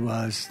to me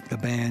was the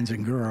bands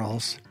and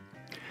girls.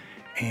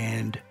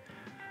 and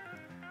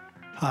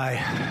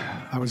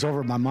I was over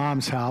at my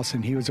mom's house,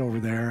 and he was over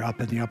there up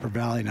in the Upper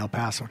Valley in El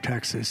Paso,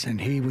 Texas, and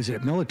he was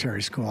at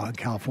military school out in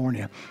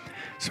California.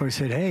 So he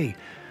said, "Hey,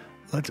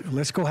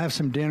 let's go have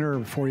some dinner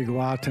before you go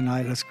out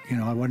tonight."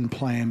 I wasn't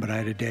playing, but I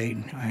had a date,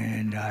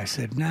 and I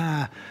said,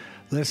 "Nah,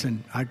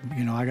 listen, I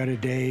got a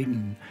date,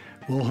 and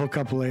we'll hook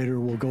up later.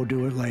 We'll go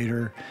do it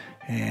later,"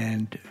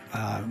 and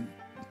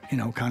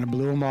kind of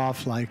blew him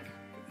off like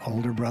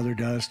older brother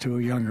does to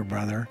a younger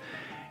brother.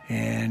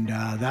 And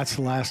that's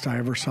the last I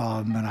ever saw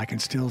him, and I can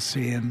still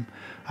see him.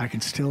 I can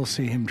still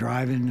see him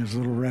driving his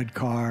little red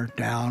car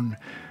down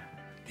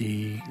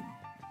the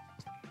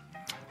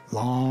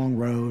long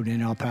road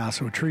in El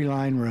Paso, tree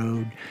line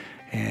road,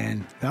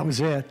 and that was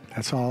it.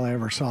 That's all I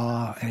ever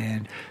saw.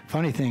 And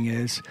funny thing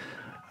is,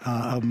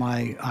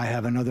 I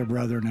have another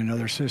brother and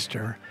another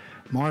sister.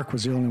 Mark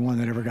was the only one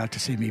that ever got to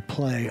see me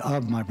play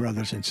of my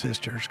brothers and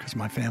sisters, because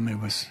my family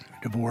was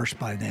divorced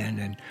by then,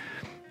 and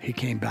he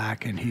came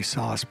back and he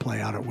saw us play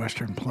out at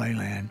Western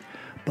Playland.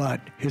 But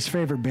his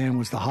favorite band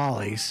was the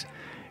Hollies,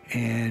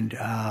 and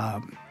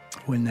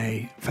when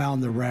they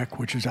found the wreck,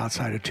 which was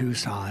outside of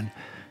Tucson,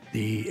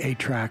 the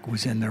 8-track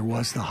was in There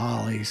Was the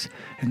Hollies,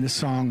 and this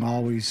song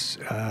always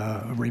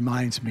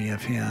reminds me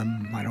of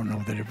him. I don't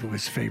know that it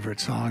was his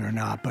favorite song or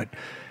not, but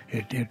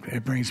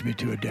it brings me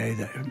to a day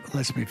that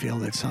lets me feel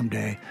that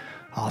someday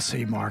I'll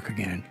see Mark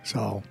again.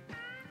 So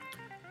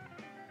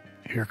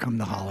here come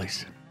the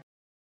Hollies.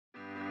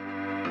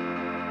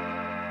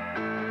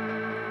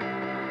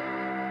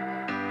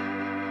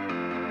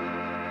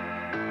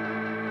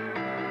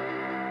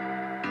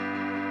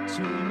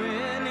 Too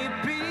many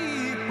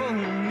people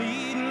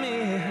need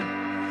me.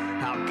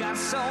 I've got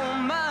so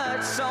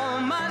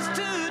much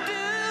to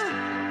do.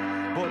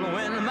 But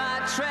when my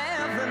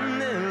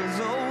traveling is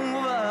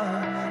over,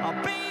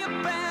 I'll be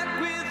back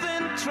with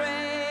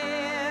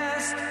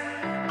interest.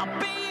 I'll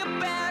be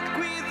back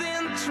with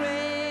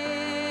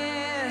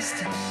interest.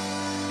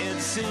 It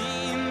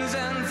seems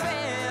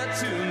unfair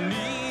to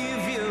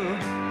leave you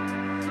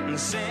and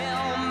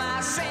sell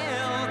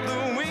myself the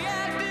way I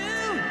do.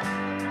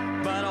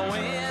 But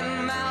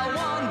when my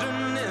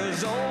wandering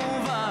is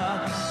over,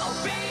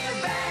 I'll be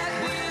back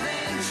with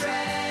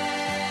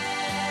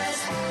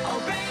interest.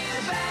 I'll be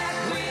back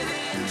with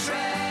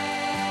interest.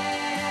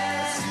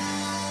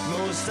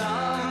 Most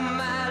of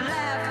my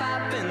life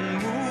I've been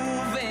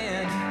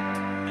moving,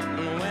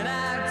 and when I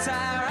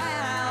tire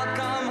I'll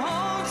come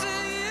home to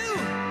you.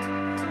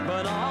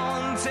 But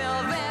until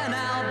then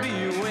I'll be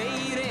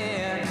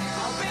waiting.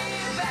 I'll be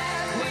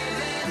back with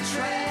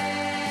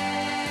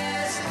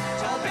interest.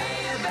 I'll be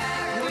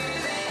back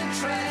with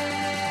interest.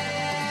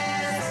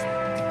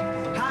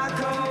 How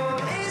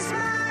cold is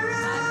my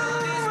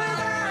room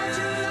without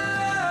your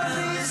love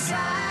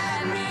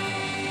beside me?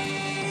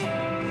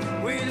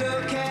 We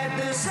look at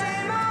the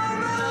same old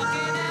road,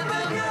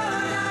 but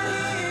you're not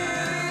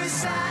here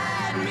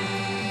beside me.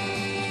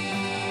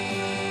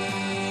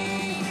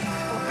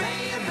 I'll be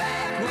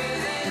back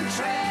with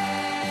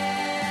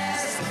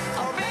interest.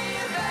 I'll be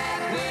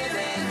back with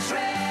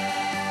interest.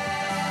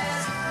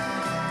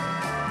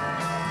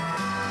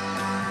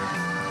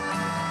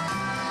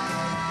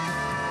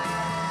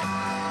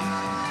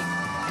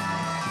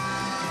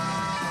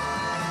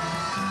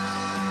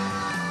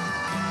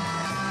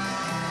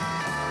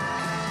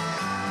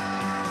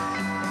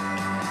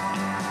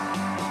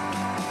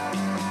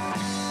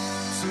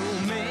 Too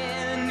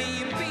many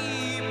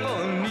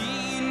people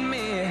need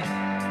me.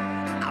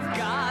 I've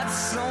got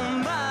so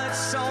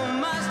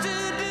much to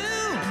do.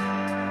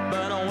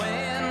 But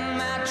when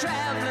my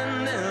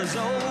traveling is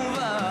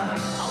over,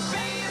 I'll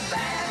be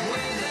back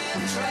with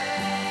interest.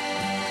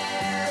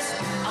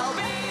 I'll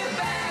be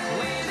back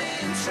with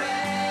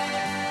interest.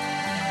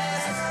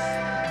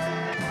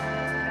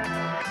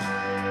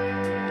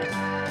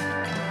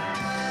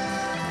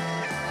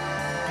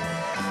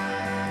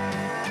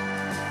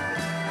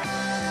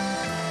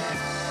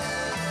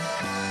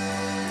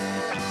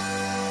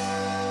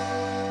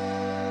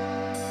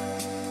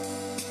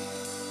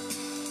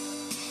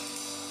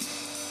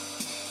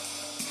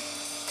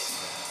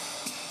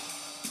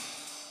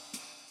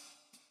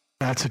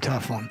 That's a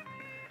tough one.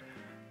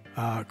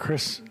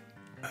 Chris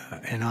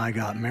and I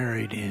got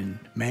married in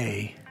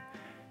May,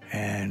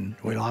 and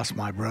we lost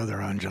my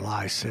brother on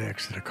July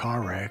 6th at a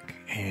car wreck,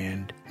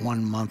 and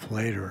 1 month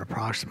later,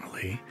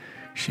 approximately,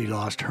 she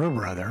lost her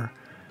brother.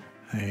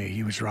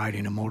 He was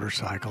riding a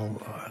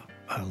motorcycle,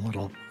 a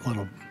little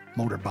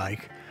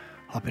motorbike,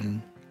 up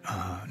in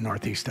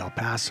northeast El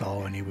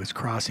Paso, and he was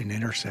crossing the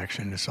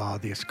intersection and saw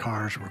these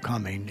cars were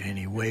coming, and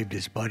he waved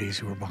his buddies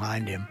who were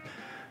behind him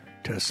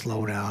to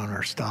slow down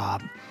or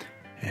stop,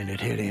 and it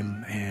hit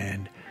him.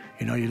 And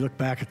you look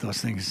back at those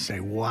things and say,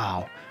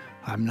 wow,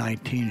 I'm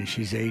 19 and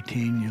she's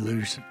 18. You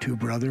lose two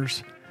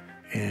brothers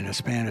in a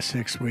span of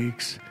 6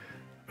 weeks.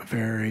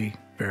 Very,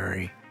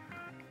 very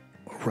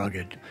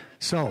rugged.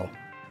 So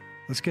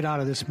let's get out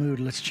of this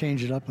mood. Let's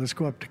change it up. Let's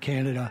go up to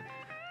Canada.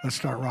 Let's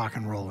start rock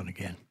and rolling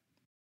again.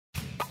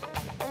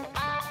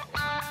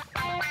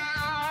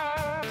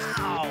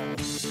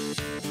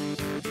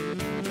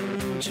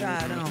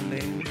 try it on,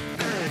 baby.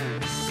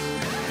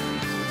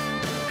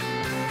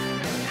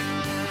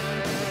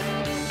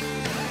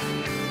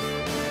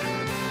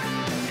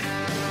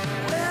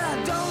 Well,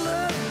 I don't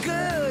look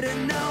good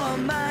in no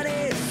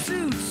money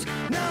suits,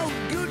 no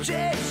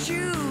Gucci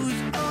shoes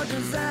or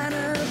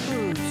designer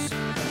boots.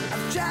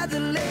 I've tried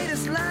the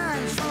latest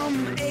lines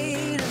from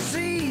A to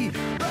Z,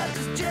 but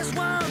there's just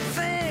one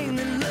thing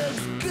that looks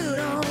good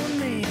on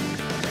me.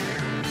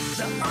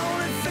 The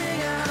only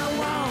thing I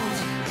want,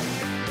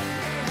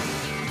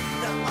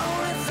 the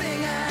only thing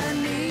I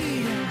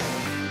need,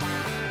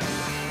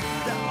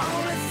 the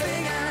only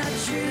thing I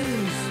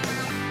choose,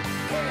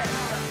 yeah,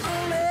 the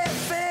only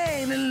thing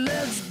that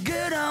looks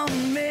good on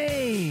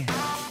me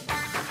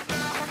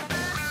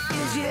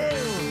is you.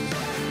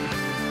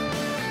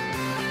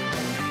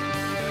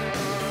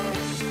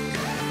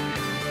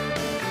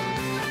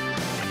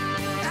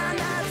 I'm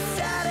not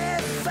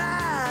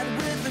satisfied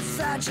with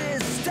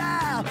Versace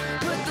style.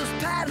 Put those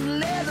patent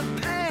leather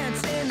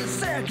pants in the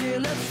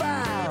circular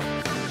file.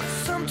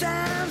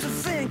 Sometimes I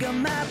think I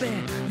might be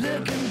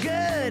looking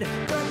good,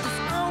 but there's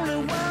only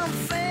one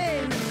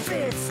thing that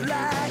fits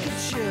like it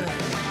should.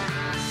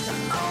 The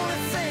only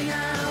thing I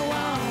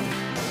want,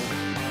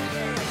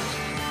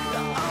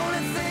 the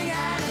only thing I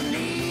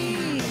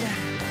need,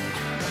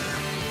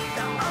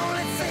 the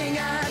only thing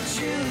I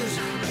choose,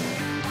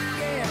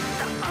 yeah,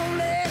 the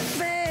only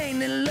thing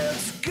that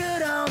looks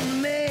good on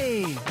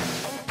me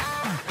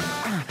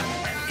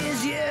is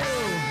you.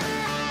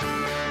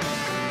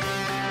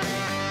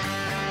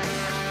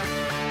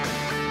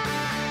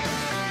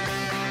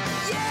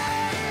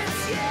 Yeah,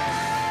 it's you.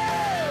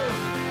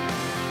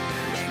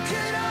 It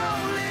could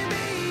only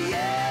be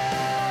you.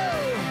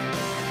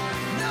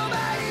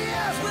 Nobody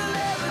else will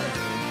ever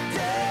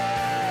do.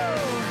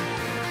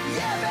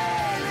 Yeah,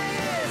 baby,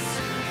 it's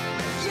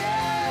you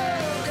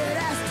that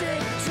I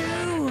stick to.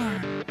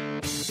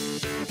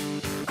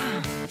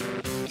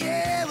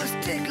 Yeah, we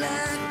stick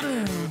like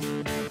glue.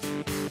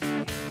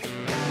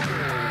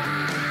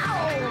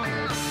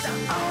 The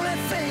only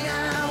thing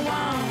I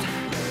want,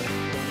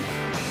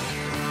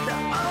 the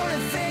only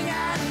thing I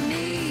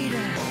need,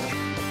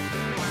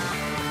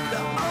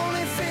 the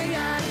only thing I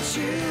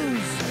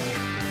choose,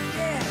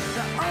 yeah,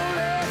 the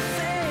only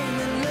thing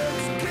that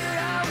looks good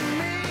on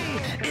me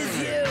is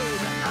you.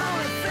 The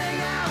only thing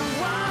I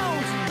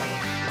want,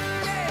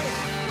 yeah,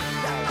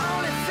 the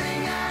only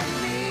thing I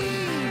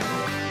need,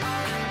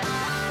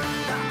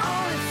 the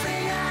only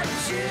thing I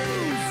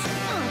choose,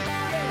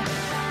 yeah,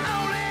 the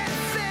only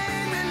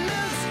thing that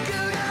looks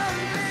good on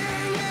me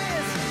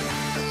is you.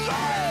 The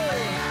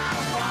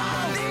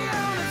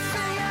only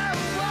thing I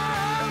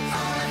want,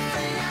 only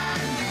thing I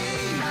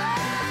need,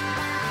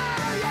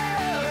 oh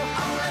yeah, the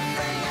only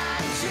thing I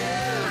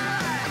choose,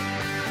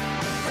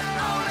 the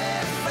only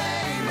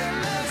thing that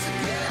looks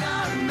good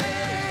on me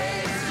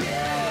is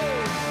you.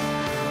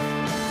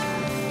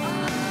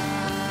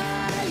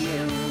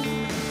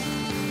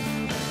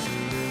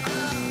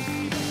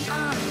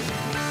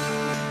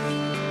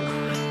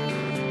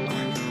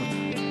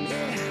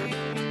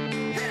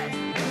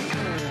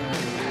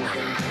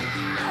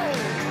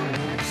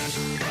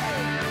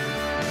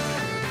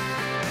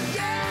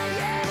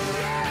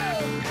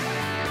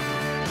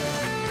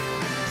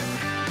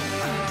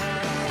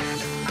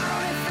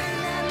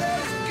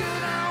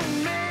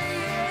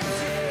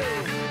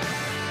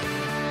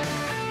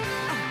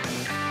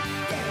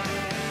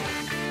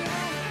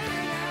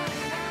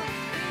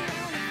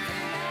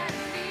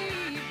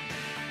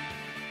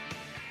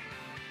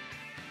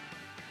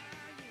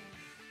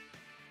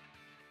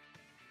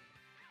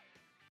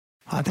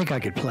 I think I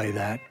could play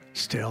that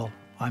still.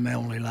 I may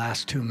only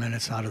last 2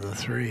 minutes out of the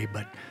 3,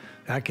 but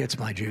that gets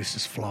my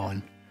juices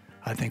flowing.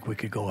 I think we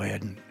could go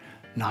ahead and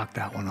knock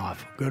that one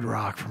off. Good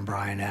rock from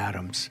Bryan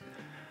Adams.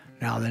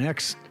 Now, the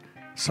next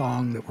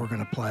song that we're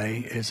going to play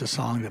is a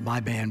song that my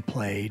band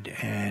played,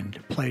 and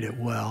played it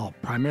well,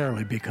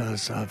 primarily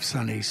because of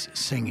Sonny's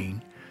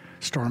singing,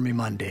 Stormy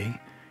Monday.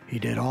 He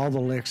did all the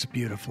licks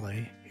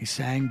beautifully. He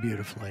sang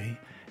beautifully.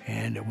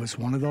 And it was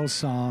one of those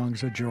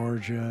songs of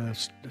Georgia,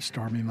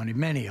 Stormy Monday,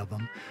 many of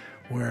them,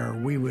 where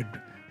we'd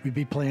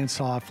be playing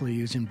softly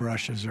using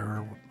brushes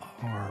or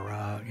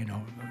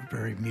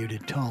very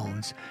muted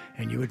tones,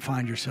 and you would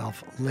find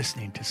yourself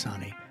listening to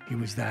Sonny. He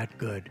was that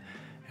good.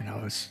 And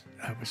I was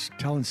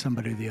telling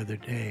somebody the other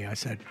day, I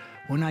said,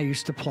 when I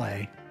used to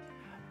play,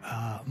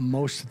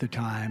 most of the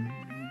time,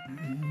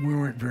 we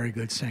weren't very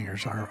good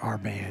singers, our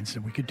bands,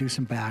 and we could do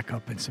some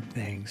backup and some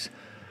things.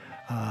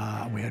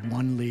 We had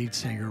one lead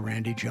singer,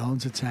 Randy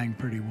Jones, that sang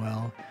pretty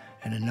well,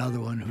 and another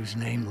one who's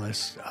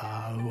nameless,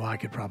 who I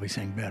could probably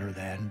sing better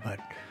than, but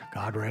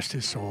God rest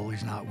his soul,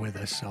 he's not with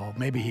us, so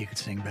maybe he could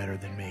sing better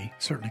than me.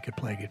 Certainly could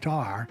play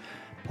guitar,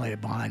 play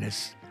it behind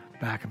his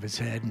back of his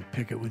head and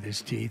pick it with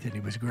his teeth, and he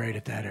was great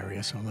at that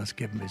area, so let's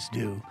give him his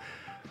due.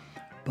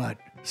 But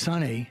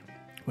Sonny,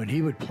 when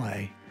he would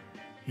play,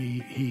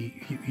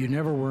 you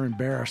never were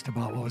embarrassed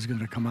about what was going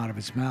to come out of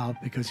his mouth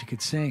because he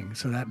could sing.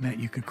 So that meant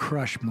you could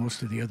crush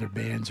most of the other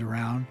bands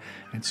around.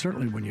 And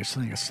certainly when you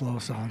sing a slow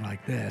song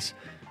like this,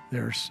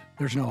 there's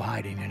no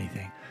hiding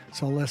anything.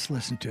 So let's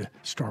listen to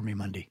Stormy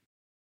Monday.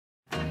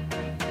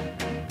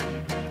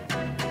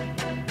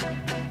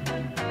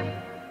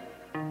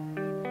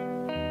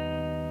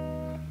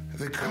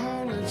 They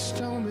call it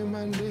Stormy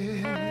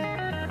Monday,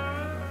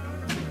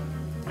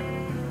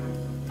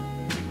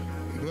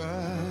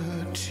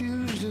 but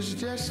Tuesday's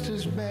just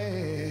as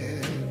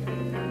bad.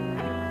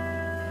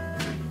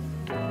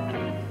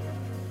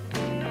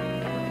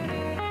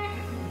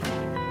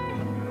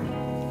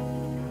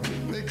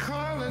 They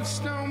call it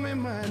Stormy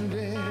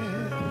Monday,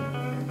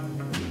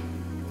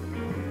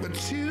 but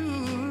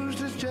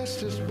Tuesday's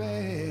just as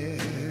bad.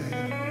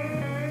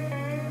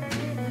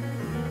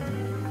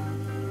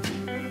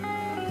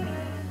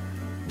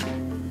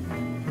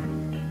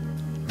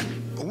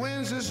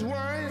 Wednesday's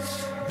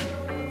worse,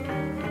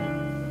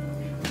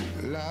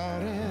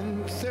 Lord,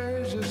 and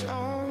Thursday's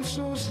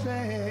also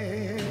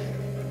sad.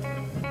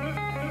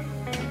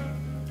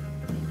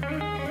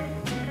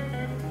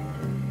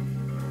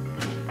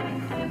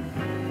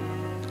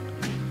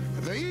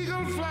 The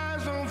eagle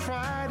flies on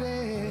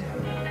Friday,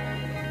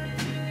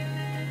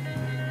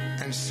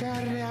 and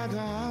Saturday I go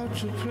out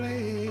to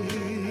play.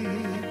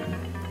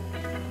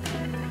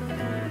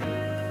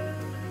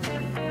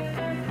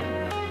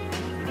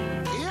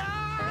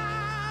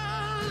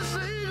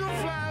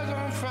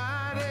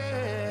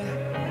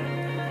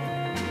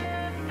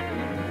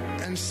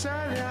 And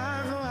Saturday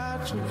I go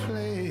out to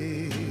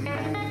play.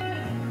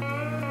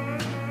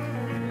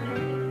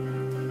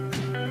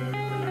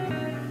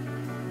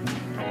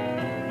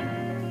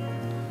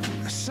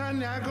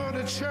 Sunday I go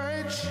to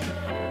church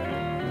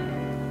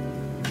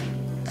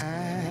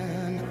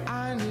and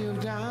I kneel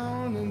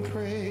down and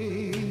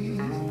pray.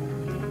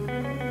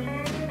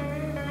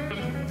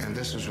 And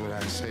this is what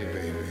I say,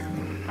 baby.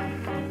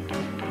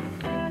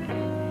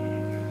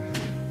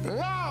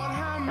 Lord,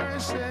 have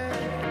mercy.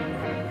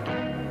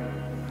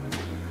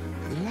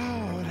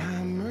 Lord,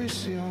 have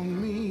mercy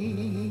on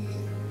me.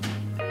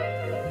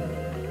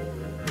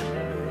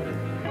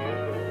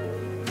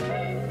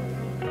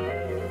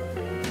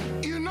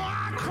 You know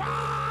I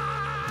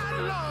cried,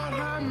 Lord,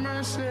 have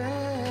mercy.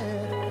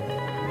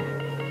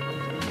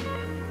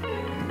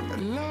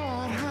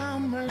 Lord,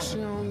 have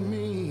mercy on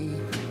me.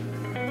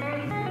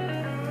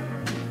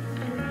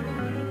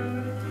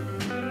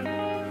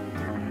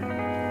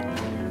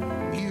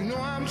 You know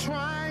I'm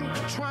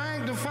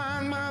trying to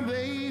find my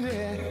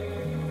baby.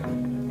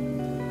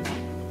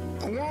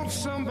 Won't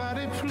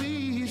somebody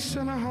please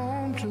send her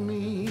home to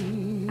me?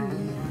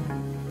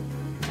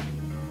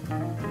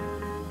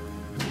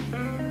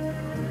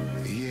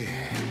 Yeah.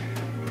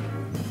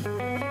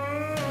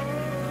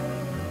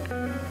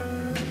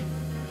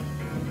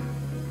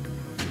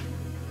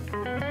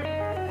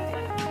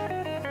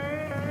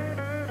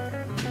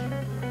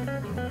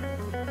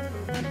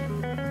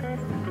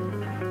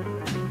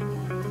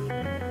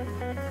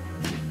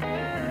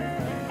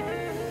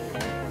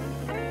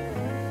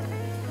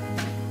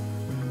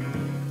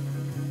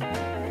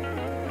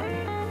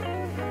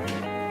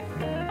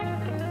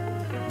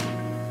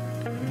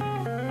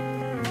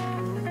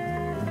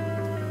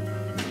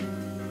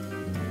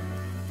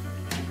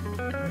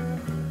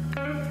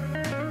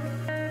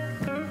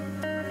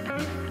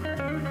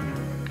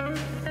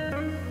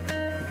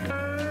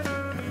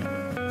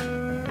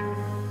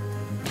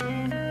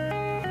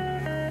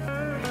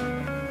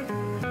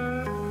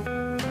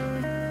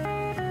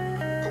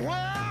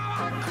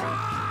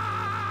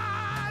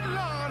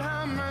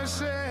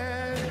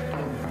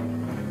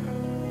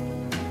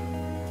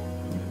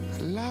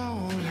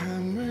 Lord,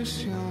 have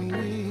mercy on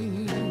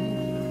me.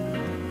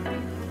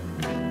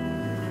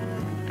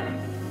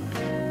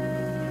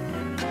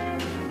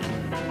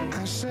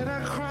 I said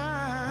I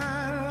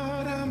cried,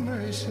 Lord, have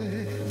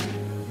mercy.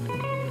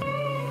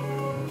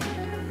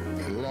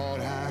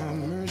 Lord, have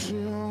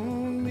mercy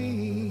on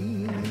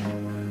me.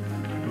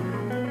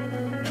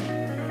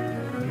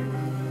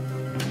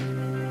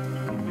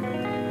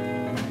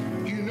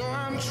 You know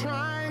I'm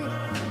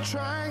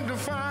trying to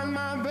find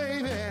my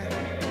baby.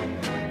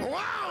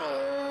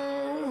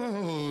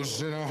 Whoa,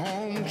 send her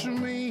home to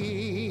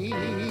me.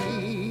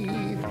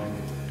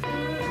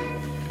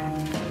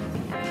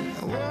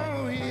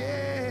 Whoa,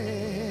 yeah.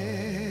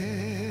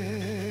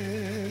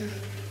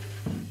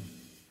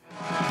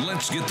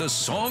 Let's get the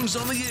songs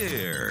on the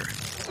air.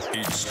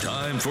 It's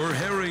time for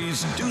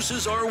Harry's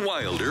Deuces Are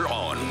Wilder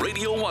on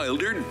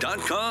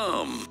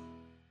RadioWilder.com.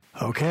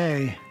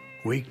 Okay,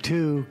 week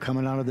 2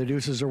 coming out of the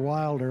Deuces Are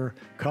Wilder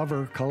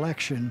cover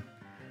collection.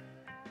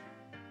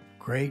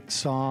 Great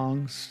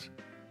songs,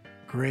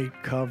 great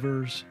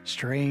covers,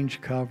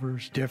 strange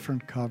covers,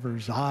 different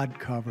covers, odd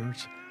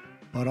covers,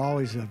 but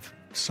always of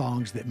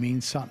songs that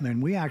mean something.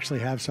 And we actually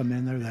have some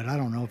in there that I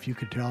don't know if you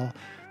could tell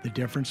the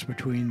difference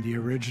between the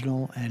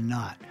original and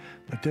not.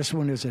 But this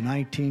one is a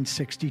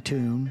 1960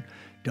 tune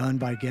done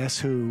by Guess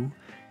Who,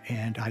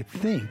 and I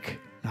think,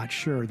 not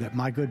sure, that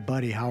my good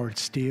buddy Howard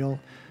Steele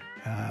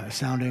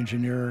sound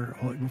engineer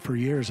for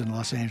years in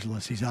Los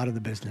Angeles. He's out of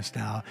the business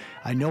now.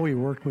 I know he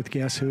worked with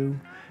Guess Who,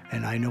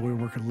 and I know he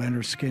worked with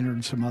Leonard Skinner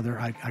and some other.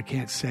 I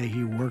can't say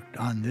he worked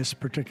on this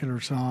particular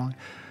song,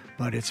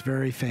 but it's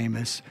very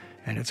famous,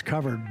 and it's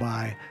covered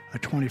by a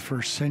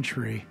 21st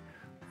century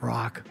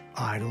rock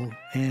idol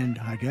and,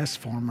 I guess,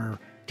 former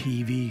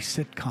TV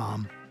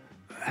sitcom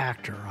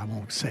actor. I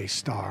won't say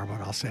star,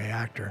 but I'll say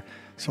actor.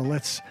 So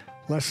let's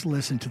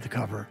listen to the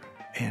cover,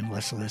 and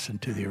let's listen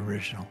to the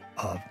original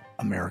of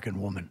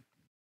American Woman.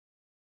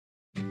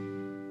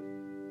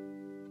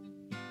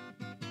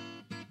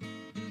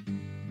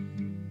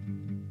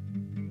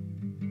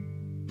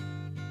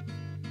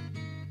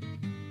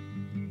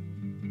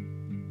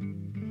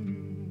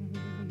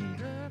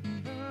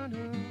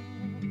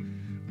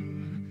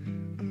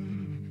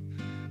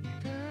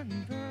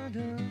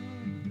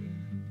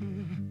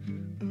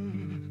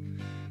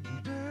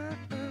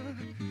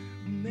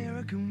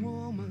 American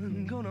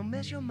woman gonna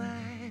mess your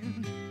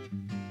mind.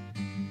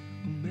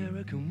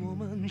 American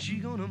woman, she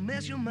gonna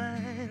mess your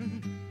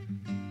mind.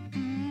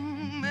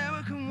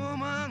 American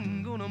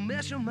woman gonna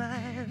mess your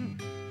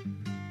mind.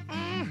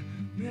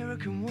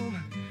 American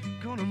woman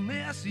gonna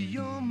mess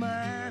your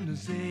mind.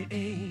 Say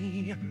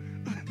A,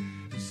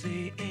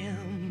 say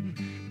M,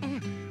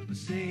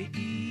 say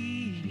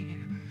E,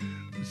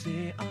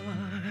 say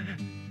R,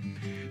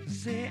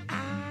 say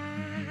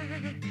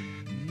I,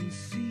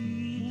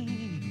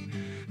 C,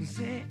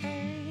 say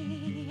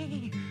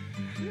A,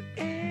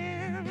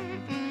 M.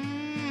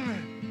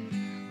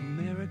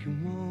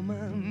 American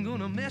woman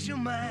gonna mess your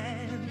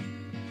mind.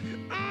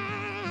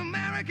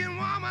 American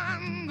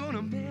woman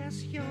gonna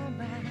mess your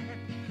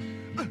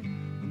mind.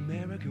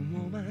 American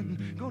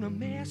woman gonna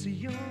mess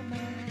your mind.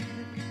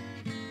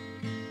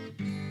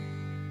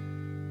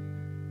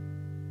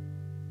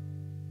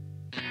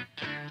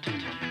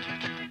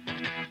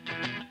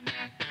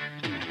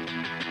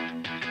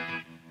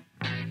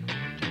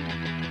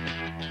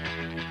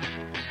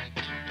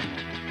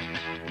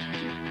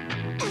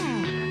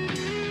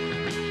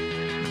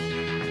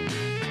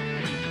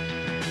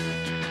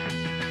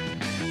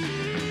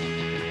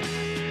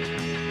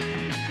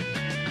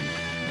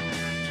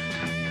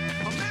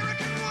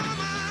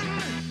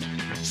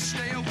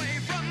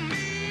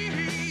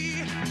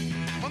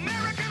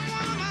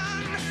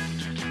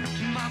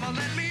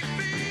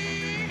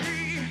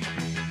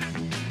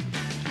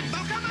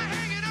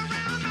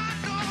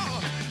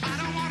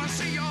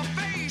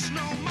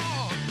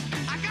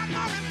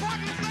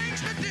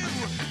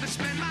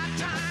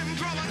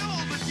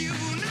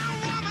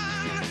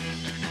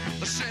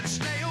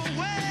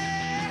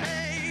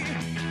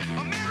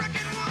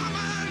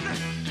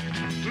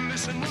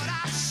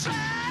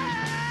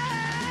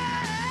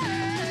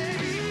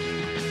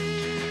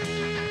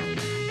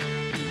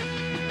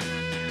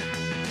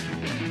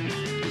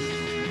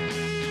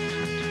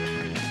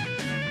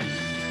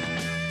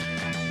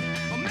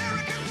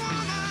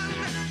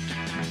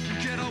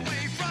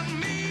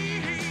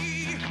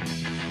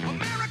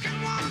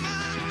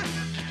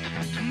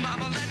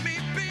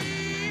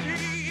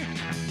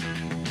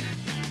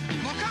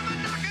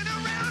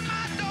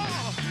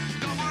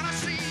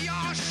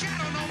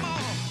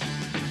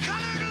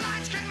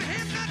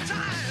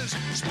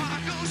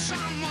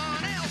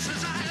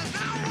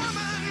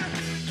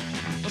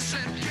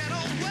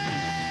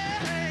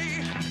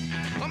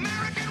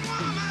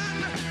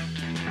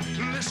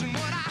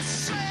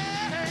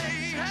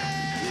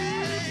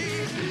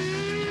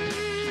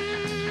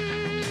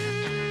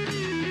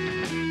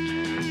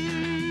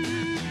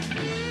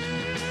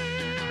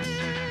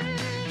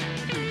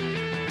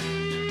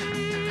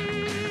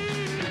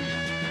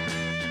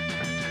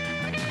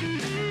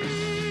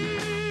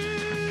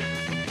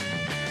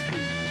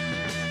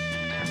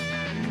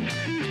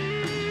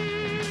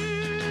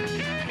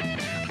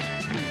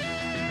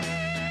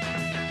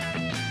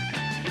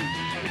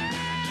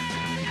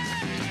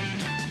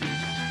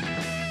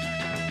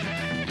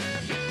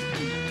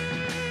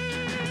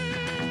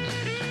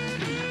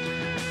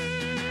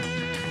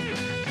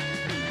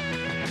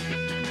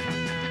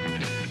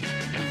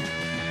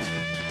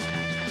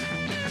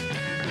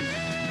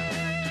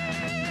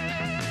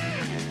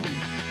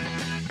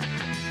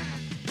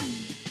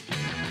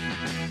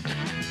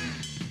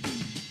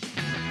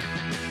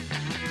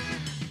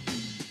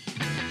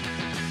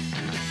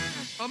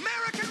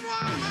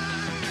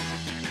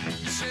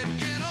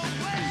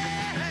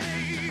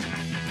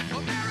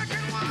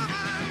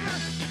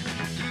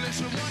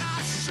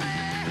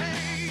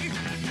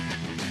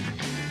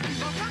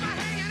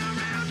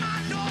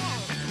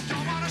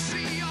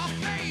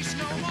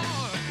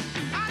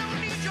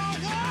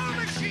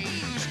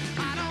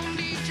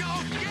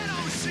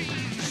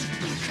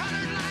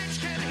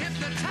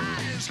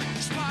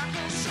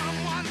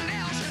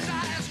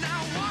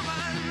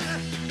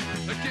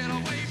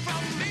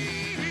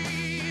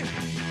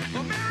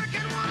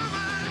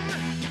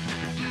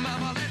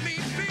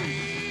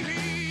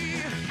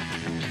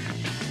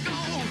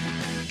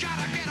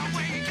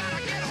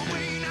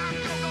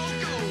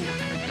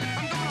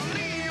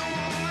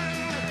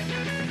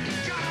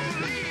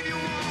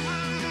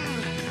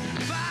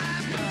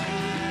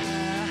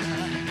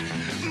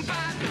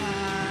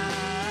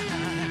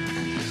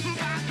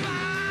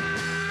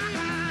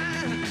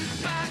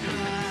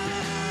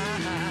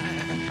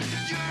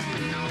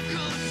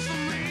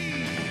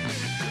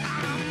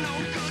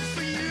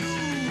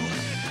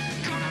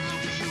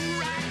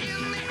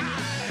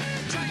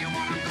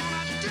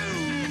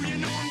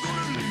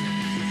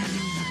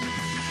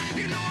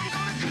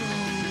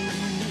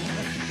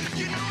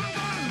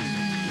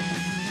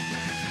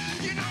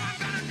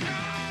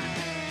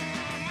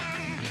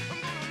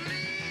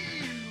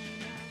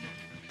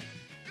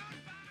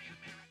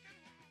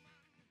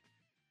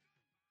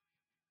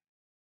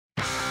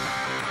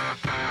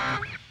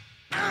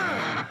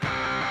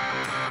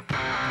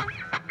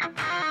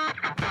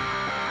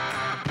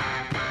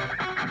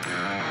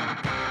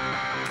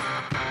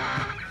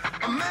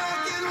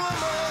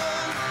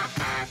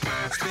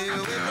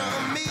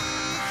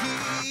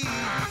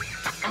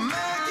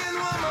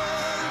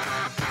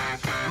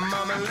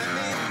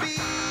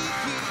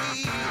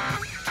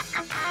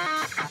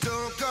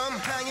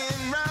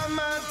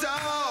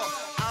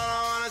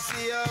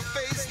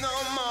 no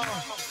more.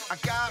 I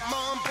got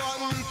more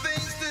important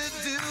things to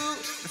do.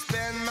 To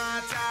spend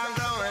my time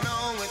going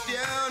on with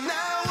you.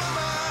 Now,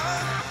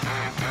 woman,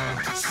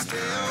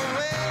 stay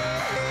away.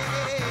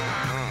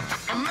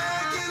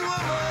 American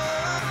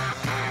woman,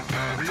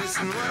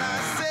 listen what I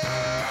say.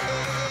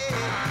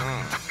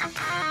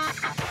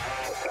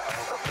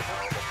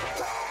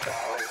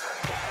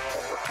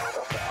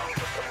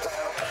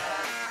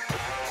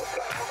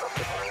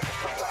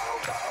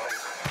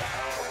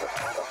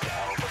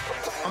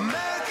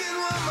 American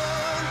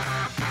woman,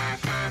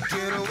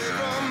 get away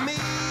from me.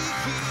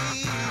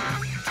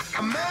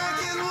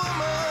 American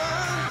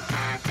woman,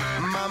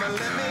 mama,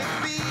 let me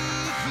be.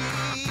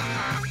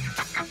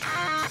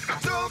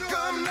 Don't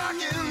come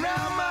knocking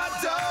round my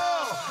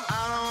door.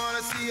 I don't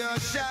wanna see your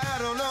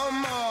shadow no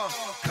more.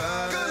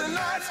 'Cause good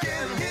nights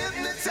can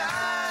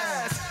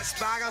hypnotize,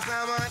 sparkle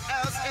someone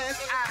else's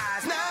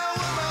eyes. Now,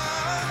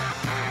 woman,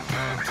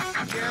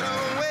 get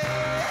away.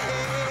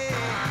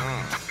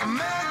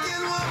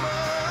 American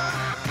woman,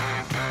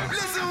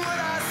 listen what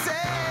I say.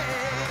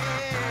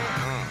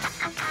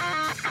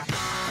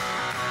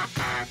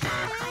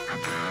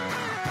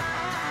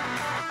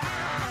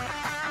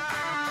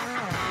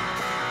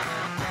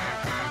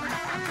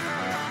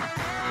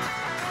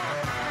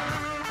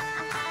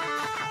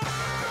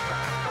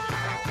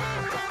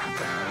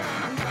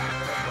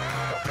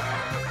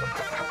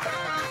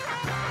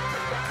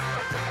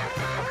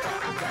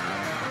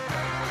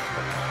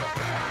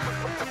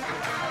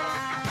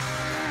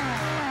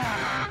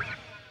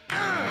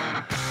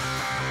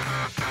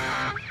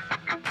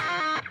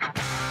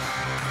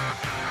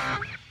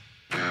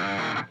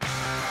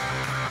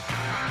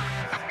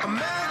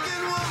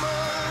 American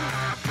woman,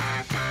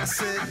 I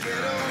said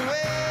get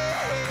away.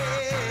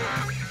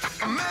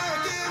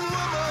 American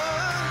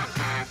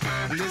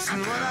woman, listen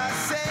what I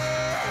say.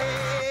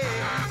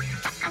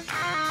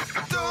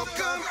 Don't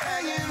come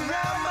hanging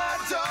round my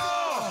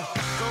door.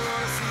 Don't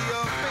wanna see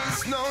your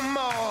face no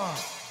more.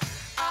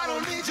 I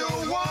don't need your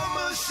war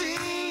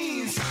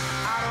machines.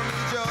 I don't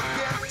need your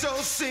ghetto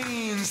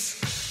scenes.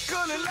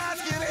 Gonna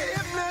lights get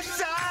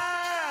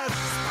hypnotized.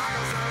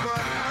 Sparkle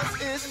someone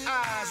else's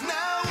eyes.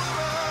 Now,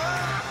 woman,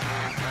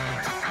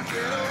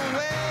 get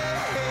away.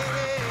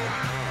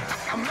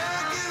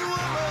 American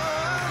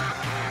woman,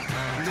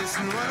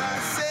 listen what I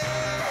say.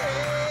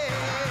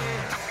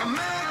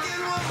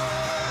 American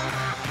woman,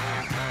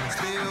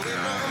 stay away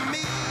from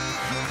me.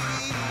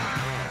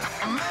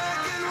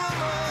 American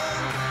woman,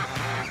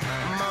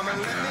 mama,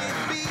 let me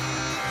be.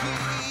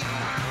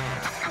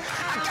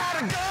 I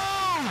gotta go.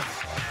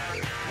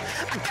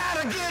 I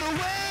gotta get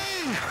away.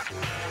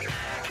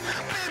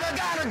 Baby, I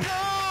gotta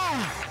go.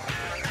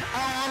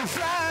 I wanna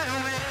fly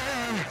away.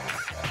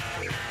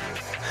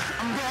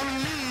 I'm gonna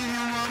leave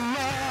you,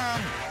 woman.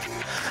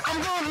 I'm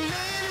gonna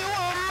leave you,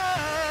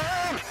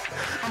 woman.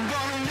 I'm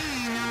gonna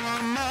leave you,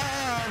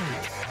 woman.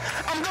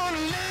 I'm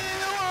gonna leave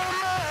you,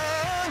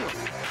 woman.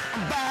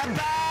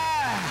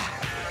 Bye-bye.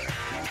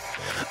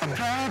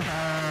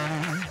 Bye-bye.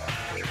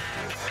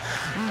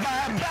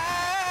 Bye-bye.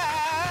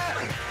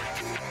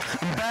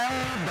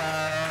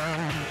 Bye-bye.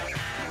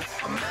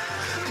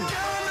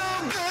 You're no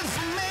good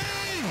for me,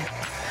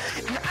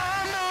 and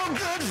I'm no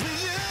good for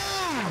you.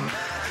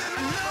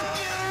 Look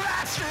you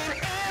right straight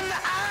in the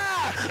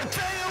eye. I'll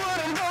tell you what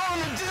I'm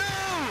gonna do.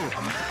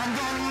 I'm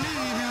gonna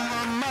leave you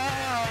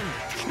alone.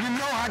 You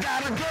know I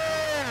gotta go.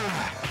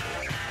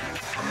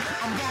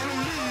 I'm gonna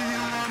leave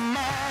you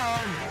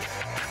alone.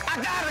 I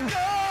gotta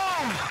go.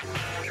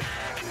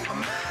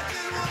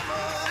 American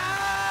woman,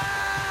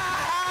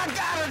 I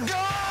gotta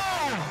go.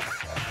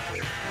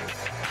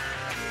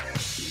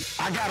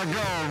 I gotta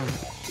go.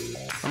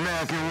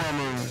 American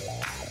woman.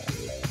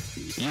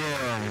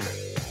 Yeah.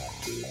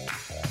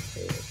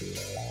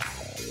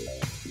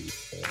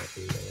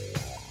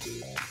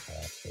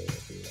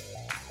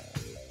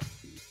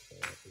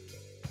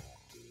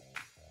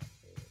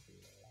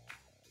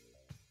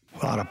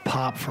 A lot of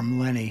pop from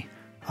Lenny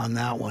on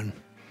that one.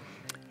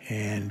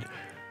 And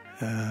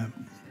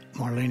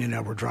Marlene and I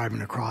were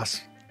driving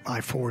across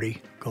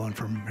I-40 going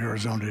from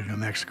Arizona to New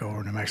Mexico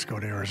or New Mexico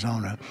to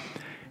Arizona.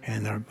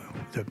 And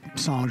the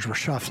songs were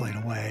shuffling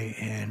away,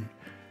 and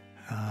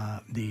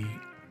the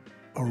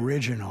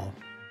original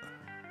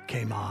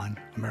came on,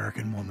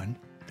 American Woman,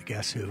 the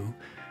Guess Who,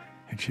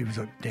 and she was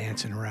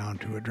dancing around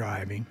to it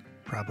driving,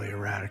 probably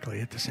erratically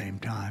at the same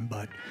time,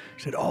 but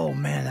said, oh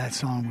man, that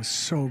song was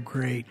so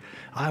great.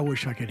 I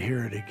wish I could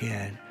hear it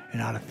again.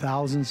 And out of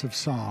thousands of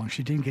songs,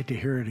 she didn't get to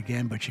hear it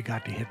again, but she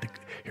got to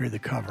hear the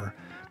cover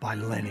by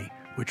Lenny,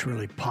 which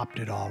really popped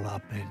it all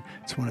up. And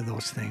it's one of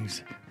those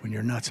things, when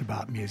you're nuts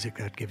about music,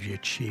 that gives you a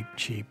cheap,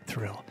 cheap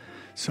thrill.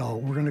 So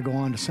we're going to go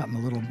on to something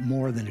a little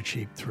more than a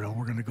cheap thrill.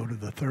 We're going to go to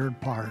the third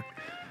part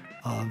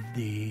of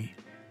the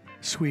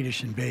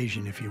Swedish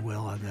invasion, if you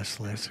will, on this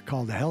list,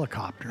 called the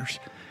Helicopters.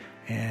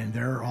 And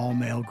they're an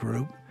all-male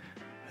group.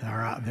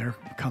 They're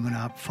coming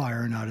up,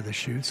 firing out of the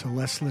chute. So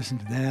let's listen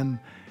to them,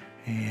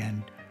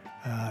 and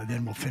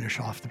then we'll finish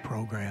off the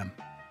program.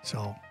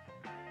 So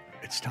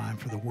it's time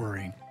for the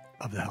whirring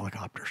of the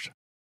helicopters.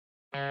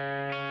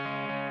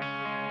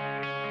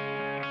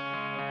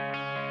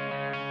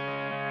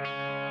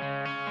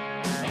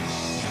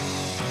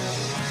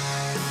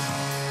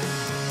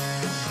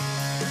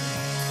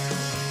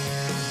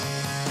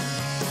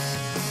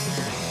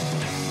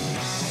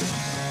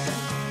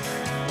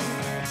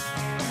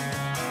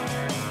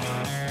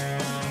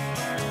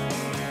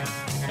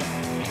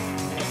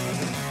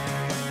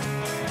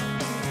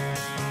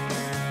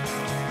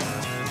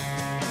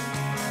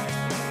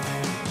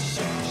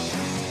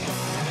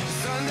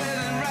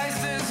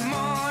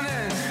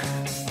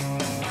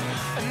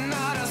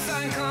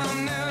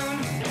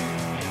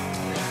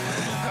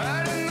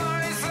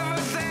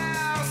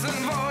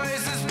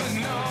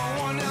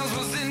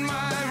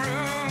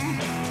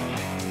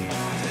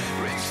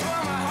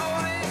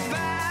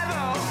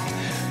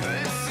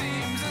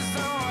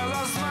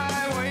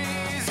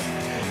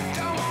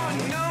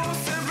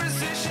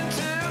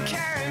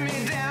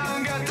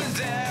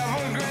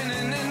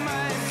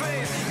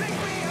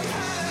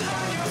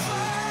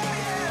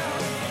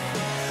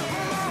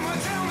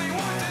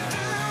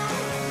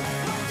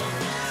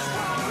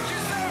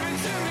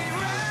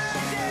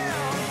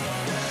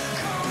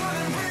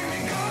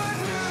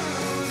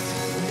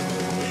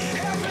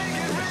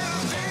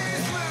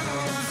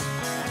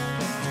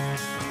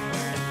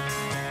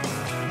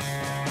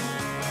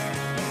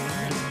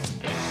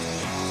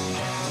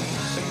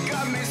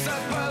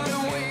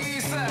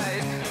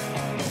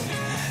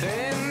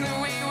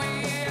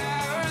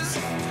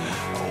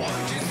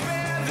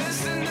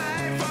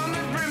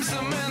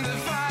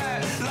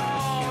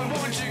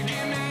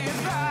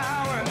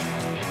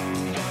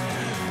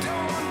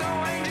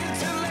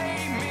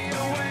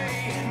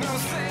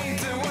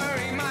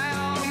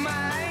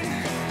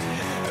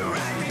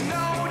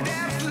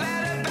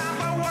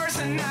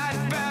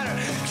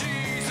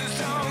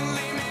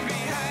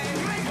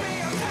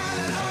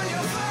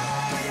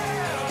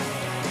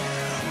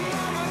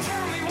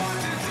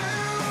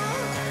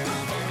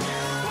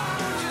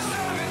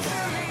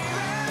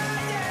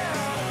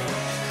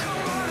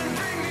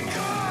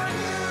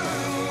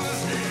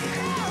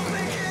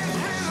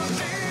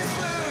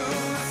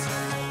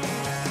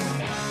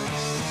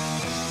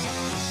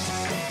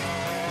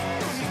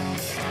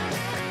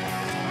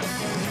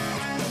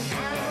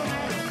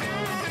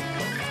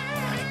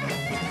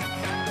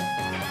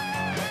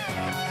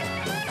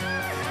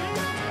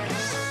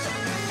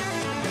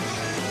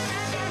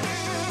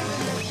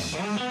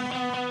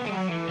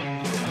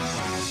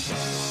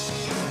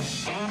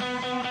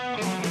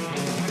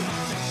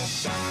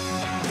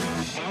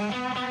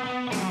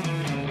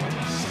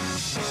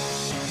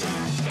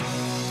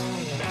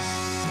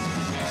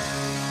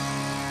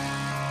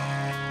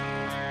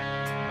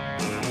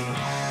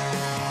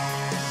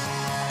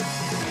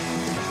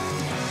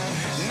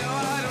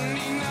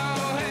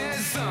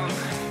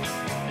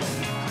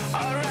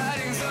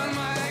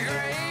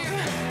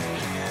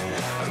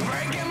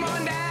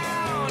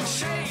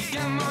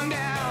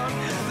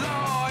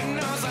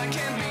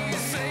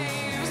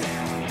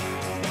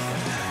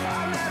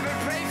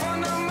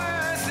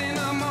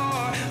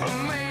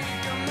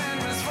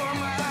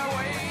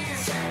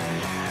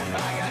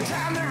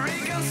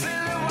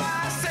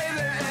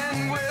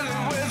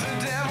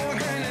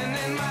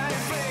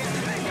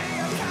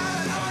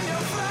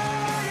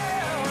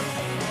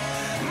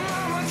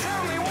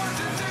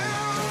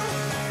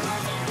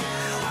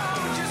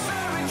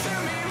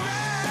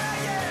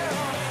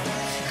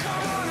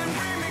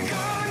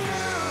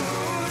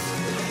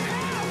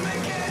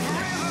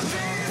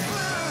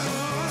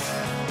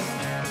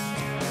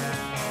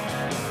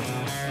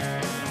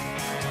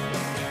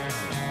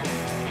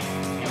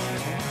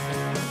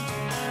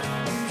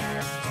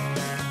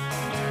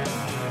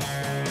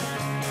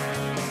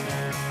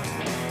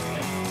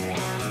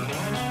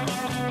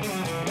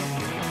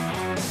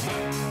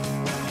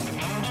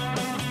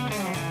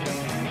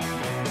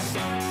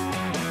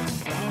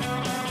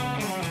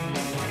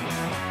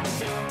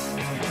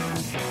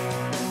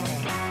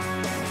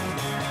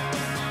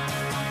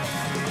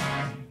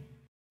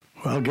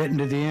 Well, getting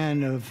to the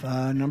end of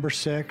number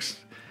 6,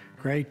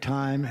 great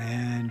time,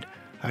 and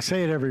I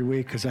say it every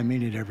week because I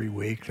mean it every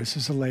week. This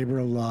is a labor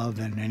of love,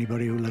 and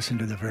anybody who listened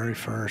to the very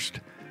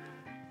first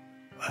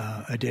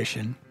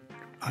edition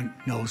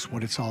knows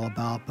what it's all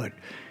about, but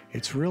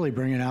it's really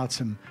bringing out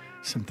some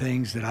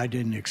things that I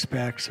didn't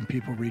expect, some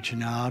people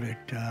reaching out.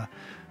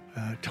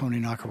 Tony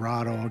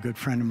Nacarado, a good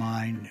friend of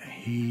mine,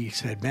 he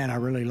said, man, I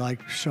really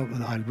liked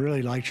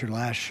your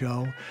last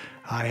show.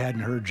 I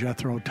hadn't heard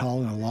Jethro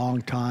Tull in a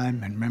long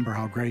time and remember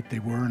how great they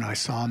were, and I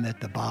saw them at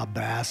the Bob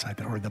Bass,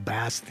 or the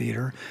Bass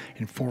Theater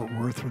in Fort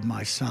Worth with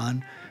my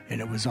son, and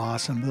it was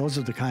awesome. Those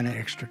are the kind of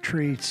extra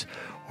treats,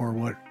 or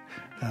what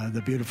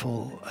the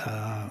beautiful,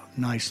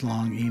 nice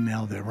long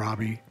email that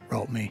Robbie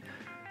wrote me.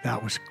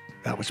 That was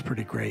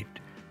pretty great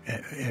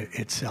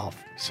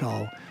itself.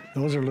 So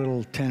those are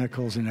little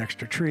tentacles and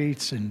extra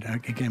treats. And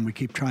again, we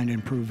keep trying to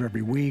improve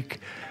every week.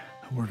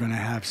 We're going to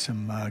have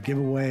some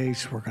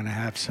giveaways. We're going to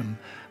have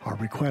our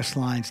request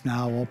lines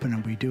now open,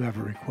 and we do have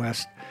a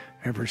request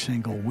every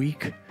single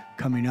week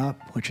coming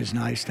up, which is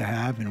nice to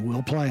have, and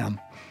we'll play them.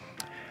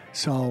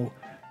 So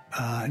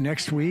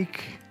next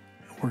week,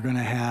 we're going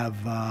to have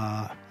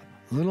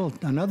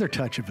another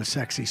touch of a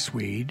sexy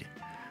Swede.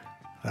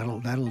 That'll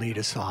lead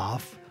us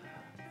off.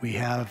 We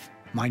have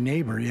my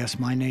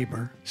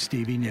neighbor,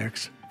 Stevie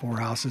Nicks, 4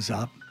 houses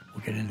up.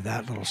 We'll get into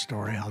that little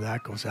story, how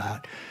that goes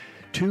out.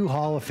 2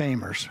 Hall of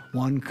Famers,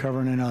 one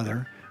covering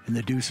another in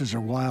the Deuces Are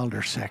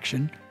Wilder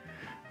section.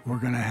 We're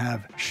going to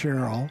have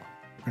Cheryl.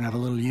 We're going to have a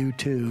little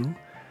U2.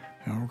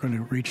 And we're going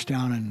to reach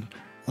down and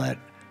let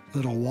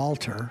little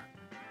Walter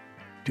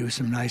do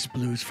some nice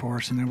blues for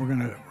us. And then we're going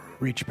to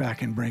reach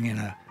back and bring in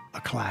a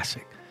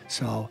classic.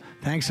 So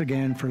thanks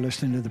again for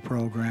listening to the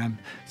program.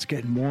 It's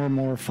getting more and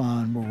more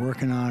fun. We're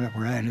working on it.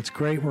 And it's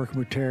great working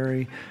with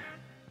Terry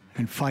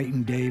and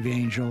fighting Dave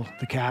Angel,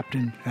 the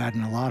captain,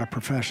 adding a lot of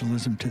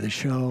professionalism to the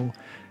show.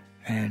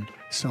 And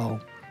so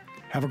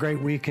have a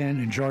great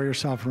weekend. Enjoy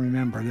yourself. And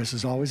remember, this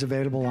is always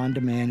available on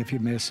demand if you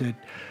miss it.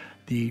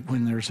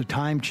 When there's a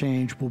time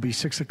change, we'll be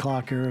 6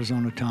 o'clock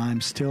Arizona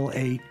time, still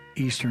 8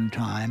 Eastern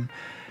time.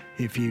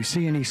 If you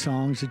see any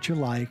songs that you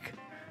like,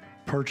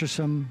 purchase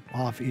them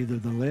off either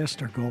the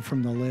list or go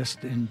from the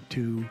list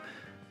into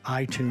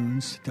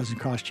iTunes. It doesn't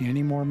cost you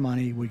any more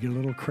money. We get a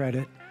little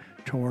credit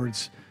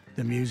towards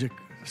the music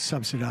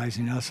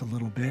subsidizing us a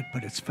little bit,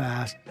 but it's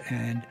fast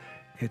and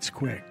it's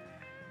quick.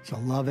 So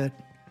love it.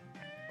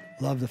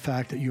 Love the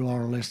fact that you all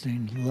are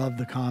listening. Love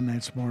the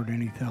comments more than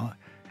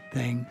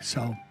anything.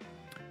 So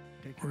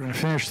we're going to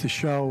finish the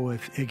show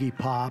with Iggy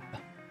Pop,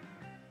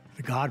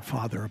 the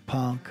godfather of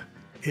punk.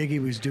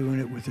 Iggy was doing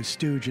it with the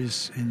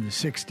Stooges in the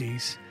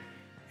 60s.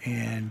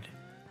 And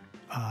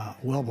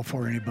well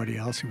before anybody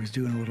else, he was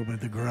doing a little bit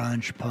of the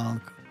grunge,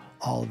 punk,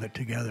 all of it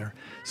together.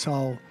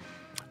 So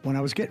when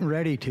I was getting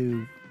ready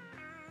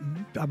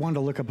I wanted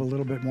to look up a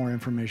little bit more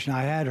information.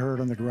 I had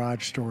heard on the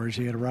Garage Stories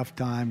he had a rough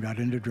time, got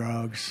into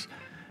drugs,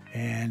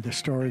 and the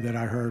story that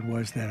I heard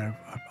was that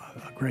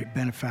a great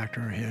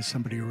benefactor of his,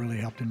 somebody who really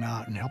helped him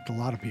out and helped a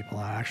lot of people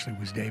out, actually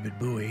was David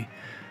Bowie,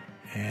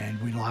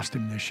 and we lost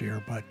him this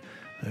year, but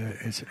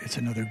it's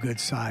another good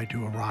side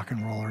to a rock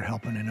and roller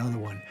helping another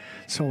one.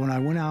 So when I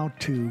went out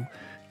to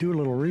do a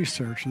little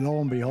research,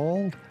 lo and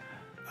behold,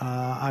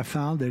 I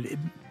found that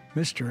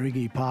Mr.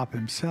 Iggy Pop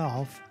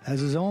himself has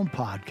his own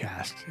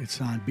podcast.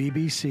 It's on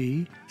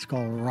BBC. It's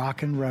called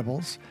Rockin'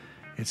 Rebels.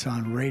 It's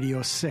on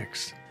Radio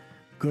 6.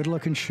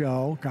 Good-looking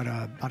show. Got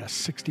about a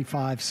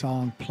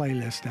 65-song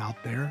playlist out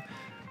there.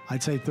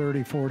 I'd say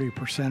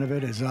 30-40% of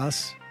it is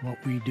us, what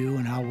we do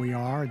and how we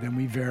are. Then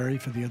we vary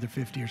for the other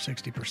 50 or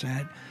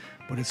 60%.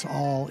 But it's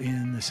all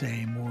in the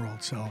same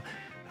world. So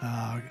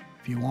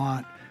if you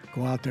want,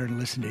 go out there and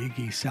listen to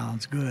Iggy.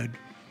 Sounds good.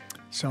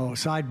 So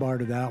sidebar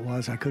to that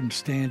was I couldn't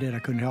stand it. I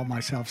couldn't help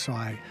myself. So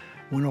I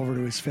went over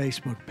to his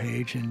Facebook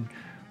page and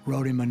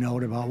wrote him a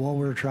note about what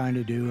we were trying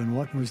to do and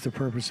what was the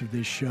purpose of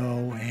this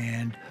show.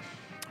 And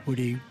would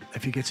he,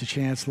 if he gets a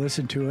chance,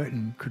 listen to it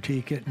and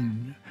critique it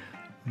and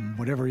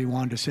whatever he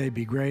wanted to say,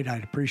 be great.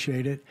 I'd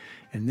appreciate it.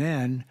 And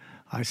then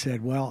I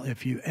said, well,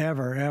 if you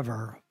ever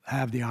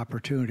have the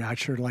opportunity, I'd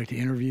sure like to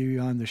interview you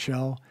on the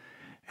show.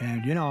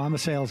 And, I'm a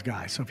sales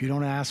guy, so if you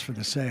don't ask for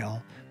the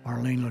sale,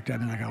 Marlene looked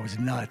at me like I was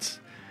nuts,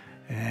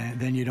 and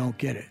then you don't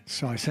get it.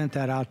 So I sent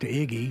that out to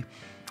Iggy.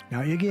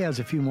 Now, Iggy has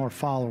a few more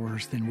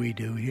followers than we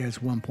do. He has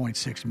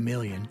 1.6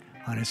 million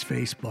on his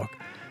Facebook.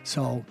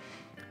 So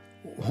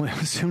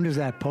as soon as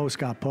that post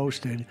got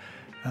posted,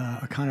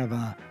 a kind of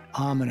a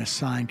ominous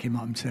sign came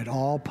up and said,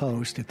 all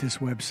posts at this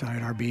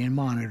website are being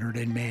monitored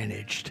and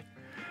managed.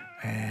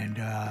 And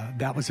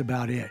that was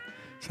about it.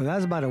 So that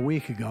was about a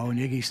week ago, and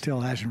Iggy still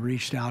hasn't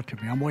reached out to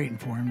me. I'm waiting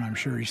for him, and I'm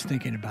sure he's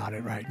thinking about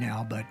it right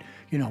now. But,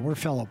 we're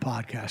fellow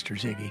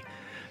podcasters, Iggy.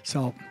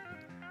 So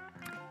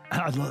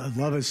I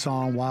love his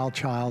song, Wild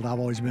Child. I've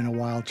always been a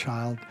wild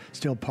child.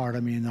 Still part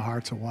of me in the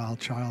heart's a wild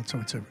child, so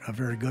it's a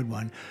very good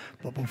one.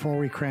 But before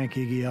we crank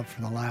Iggy up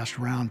for the last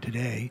round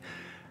today,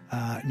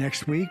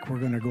 next week we're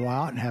going to go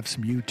out and have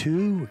some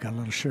U2. We've got a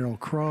little Sheryl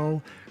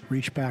Crow,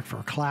 reach back for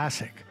a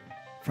classic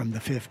from the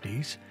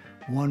 50s.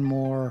 one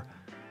more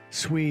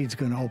Swede's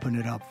going to open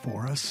it up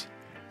for us.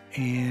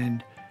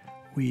 And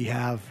we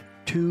have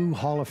 2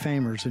 Hall of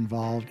Famers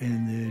involved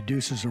in the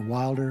Deuces Are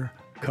Wilder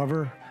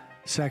cover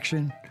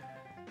section,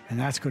 and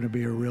that's going to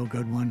be a real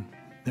good one.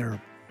 They're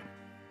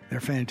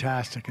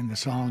fantastic, and the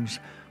songs,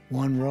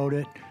 one wrote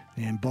it,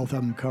 and both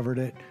of them covered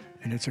it,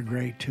 and it's a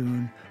great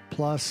tune.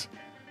 Plus,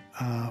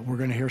 we're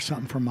going to hear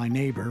something from my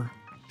neighbor,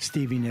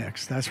 Stevie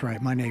Nicks. That's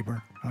right, my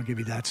neighbor. I'll give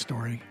you that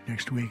story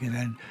next week. And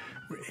then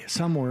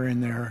somewhere in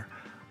there,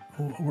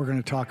 we're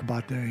going to talk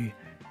about the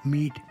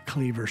meat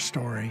cleaver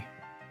story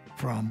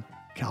from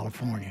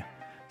California.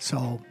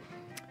 So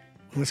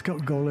let's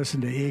go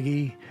listen to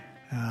Iggy.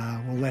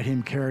 We'll let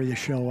him carry the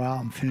show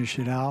out and finish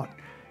it out.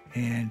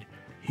 And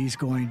he's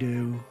going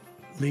to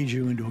lead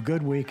you into a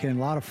good weekend,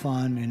 a lot of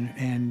fun.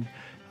 And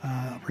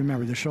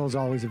remember, the show's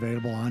always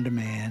available on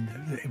demand.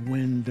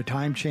 When the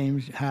time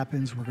change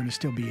happens, we're going to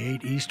still be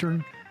 8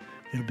 Eastern.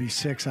 It'll be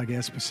 6, I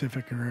guess,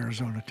 Pacific or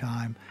Arizona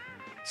time.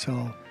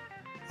 So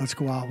let's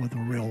go out with a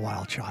real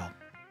wild child.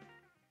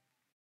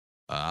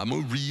 I'm a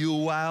real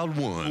wild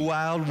one.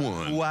 Wild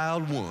one.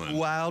 Wild one.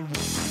 Wild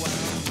one.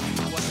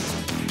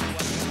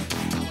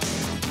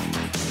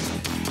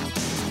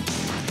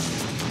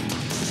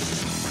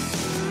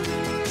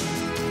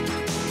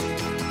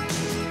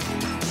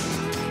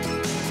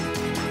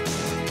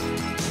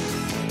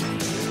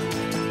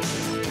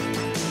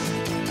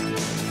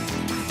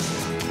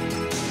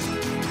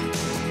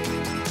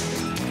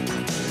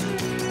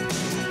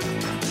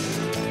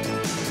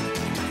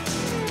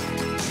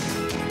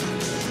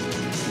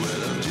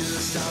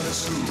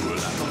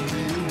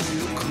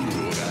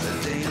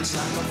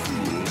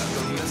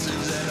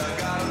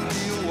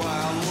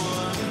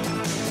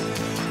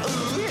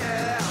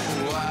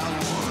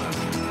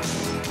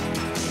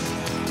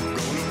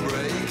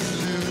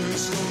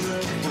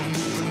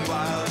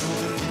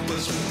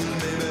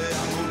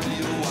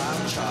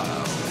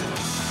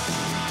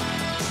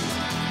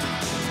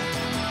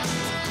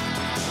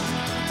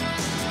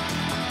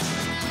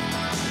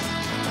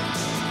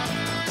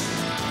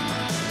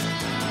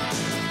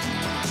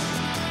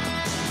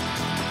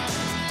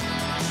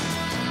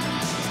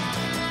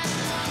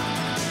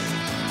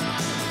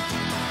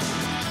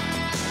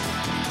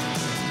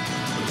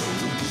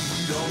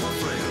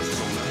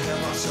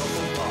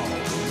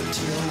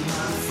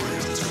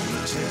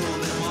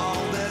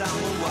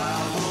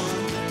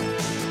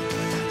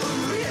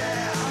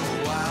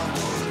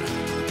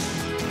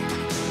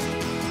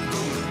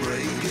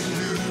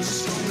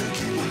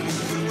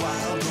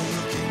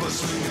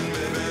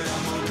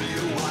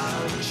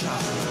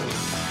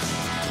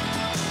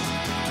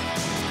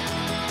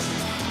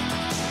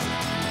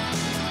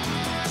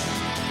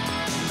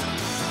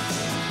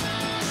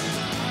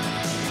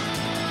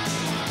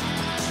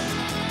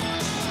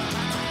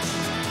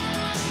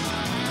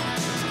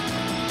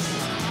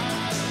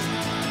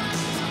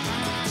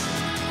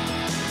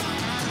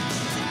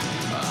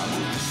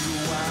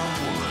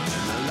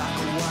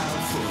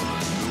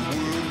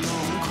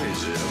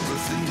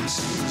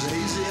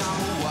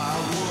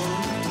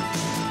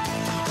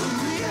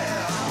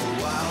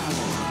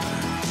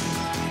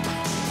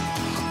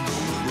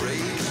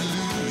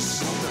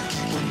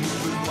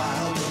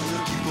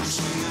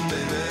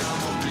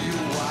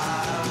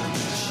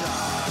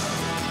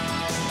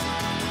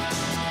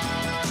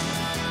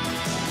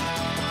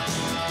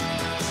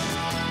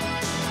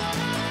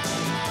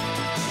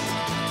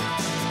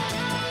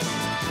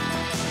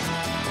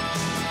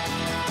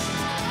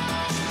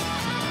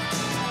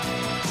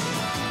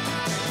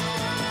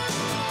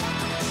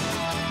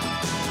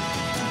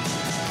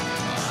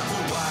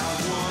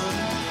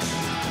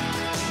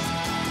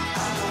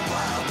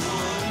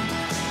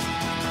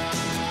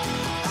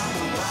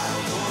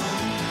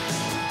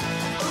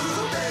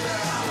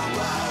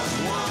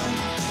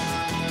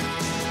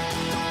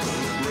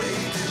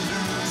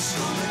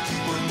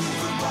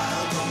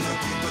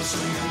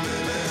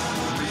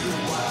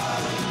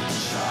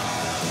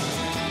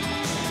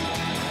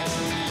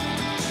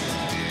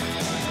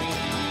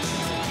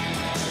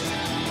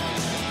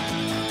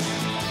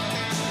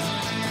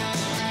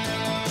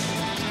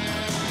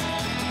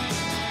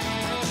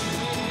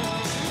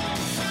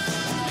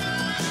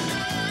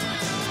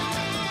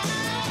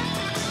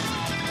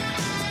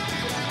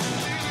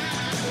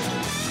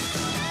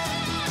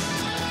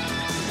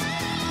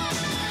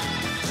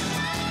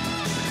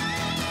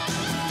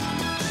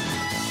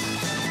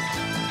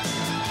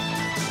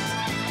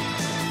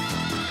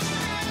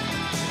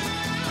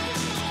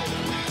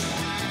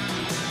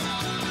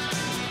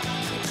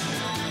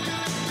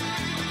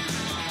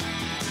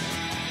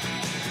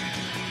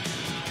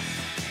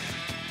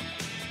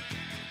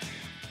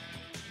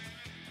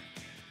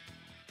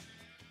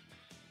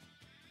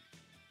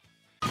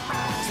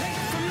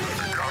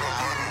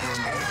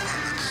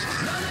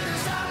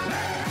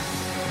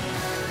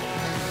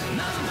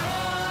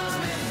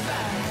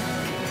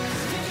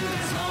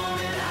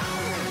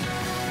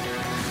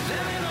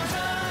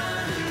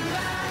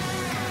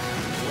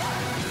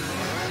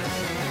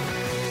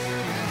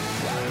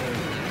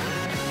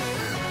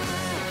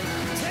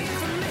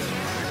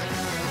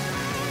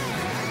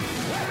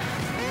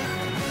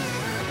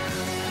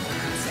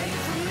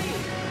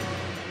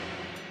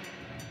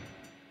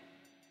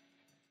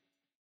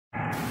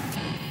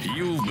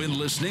 You've been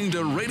listening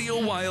to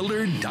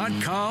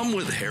RadioWilder.com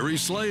with Harry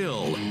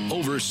Slale.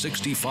 Over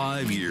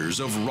 65 years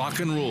of rock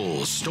and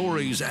roll,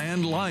 stories,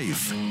 and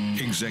life.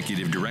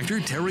 Executive Director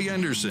Terry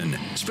Anderson.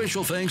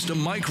 Special thanks to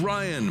Mike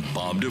Ryan,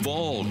 Bob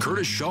Duvall,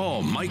 Curtis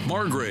Shaw, Mike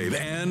Margrave,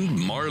 and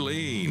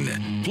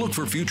Marlene. Look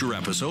for future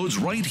episodes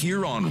right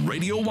here on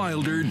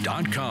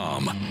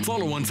RadioWilder.com.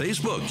 Follow on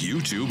Facebook,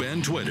 YouTube,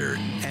 and Twitter.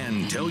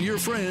 And tell your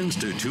friends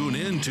to tune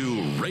in to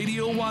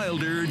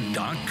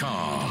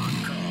RadioWilder.com.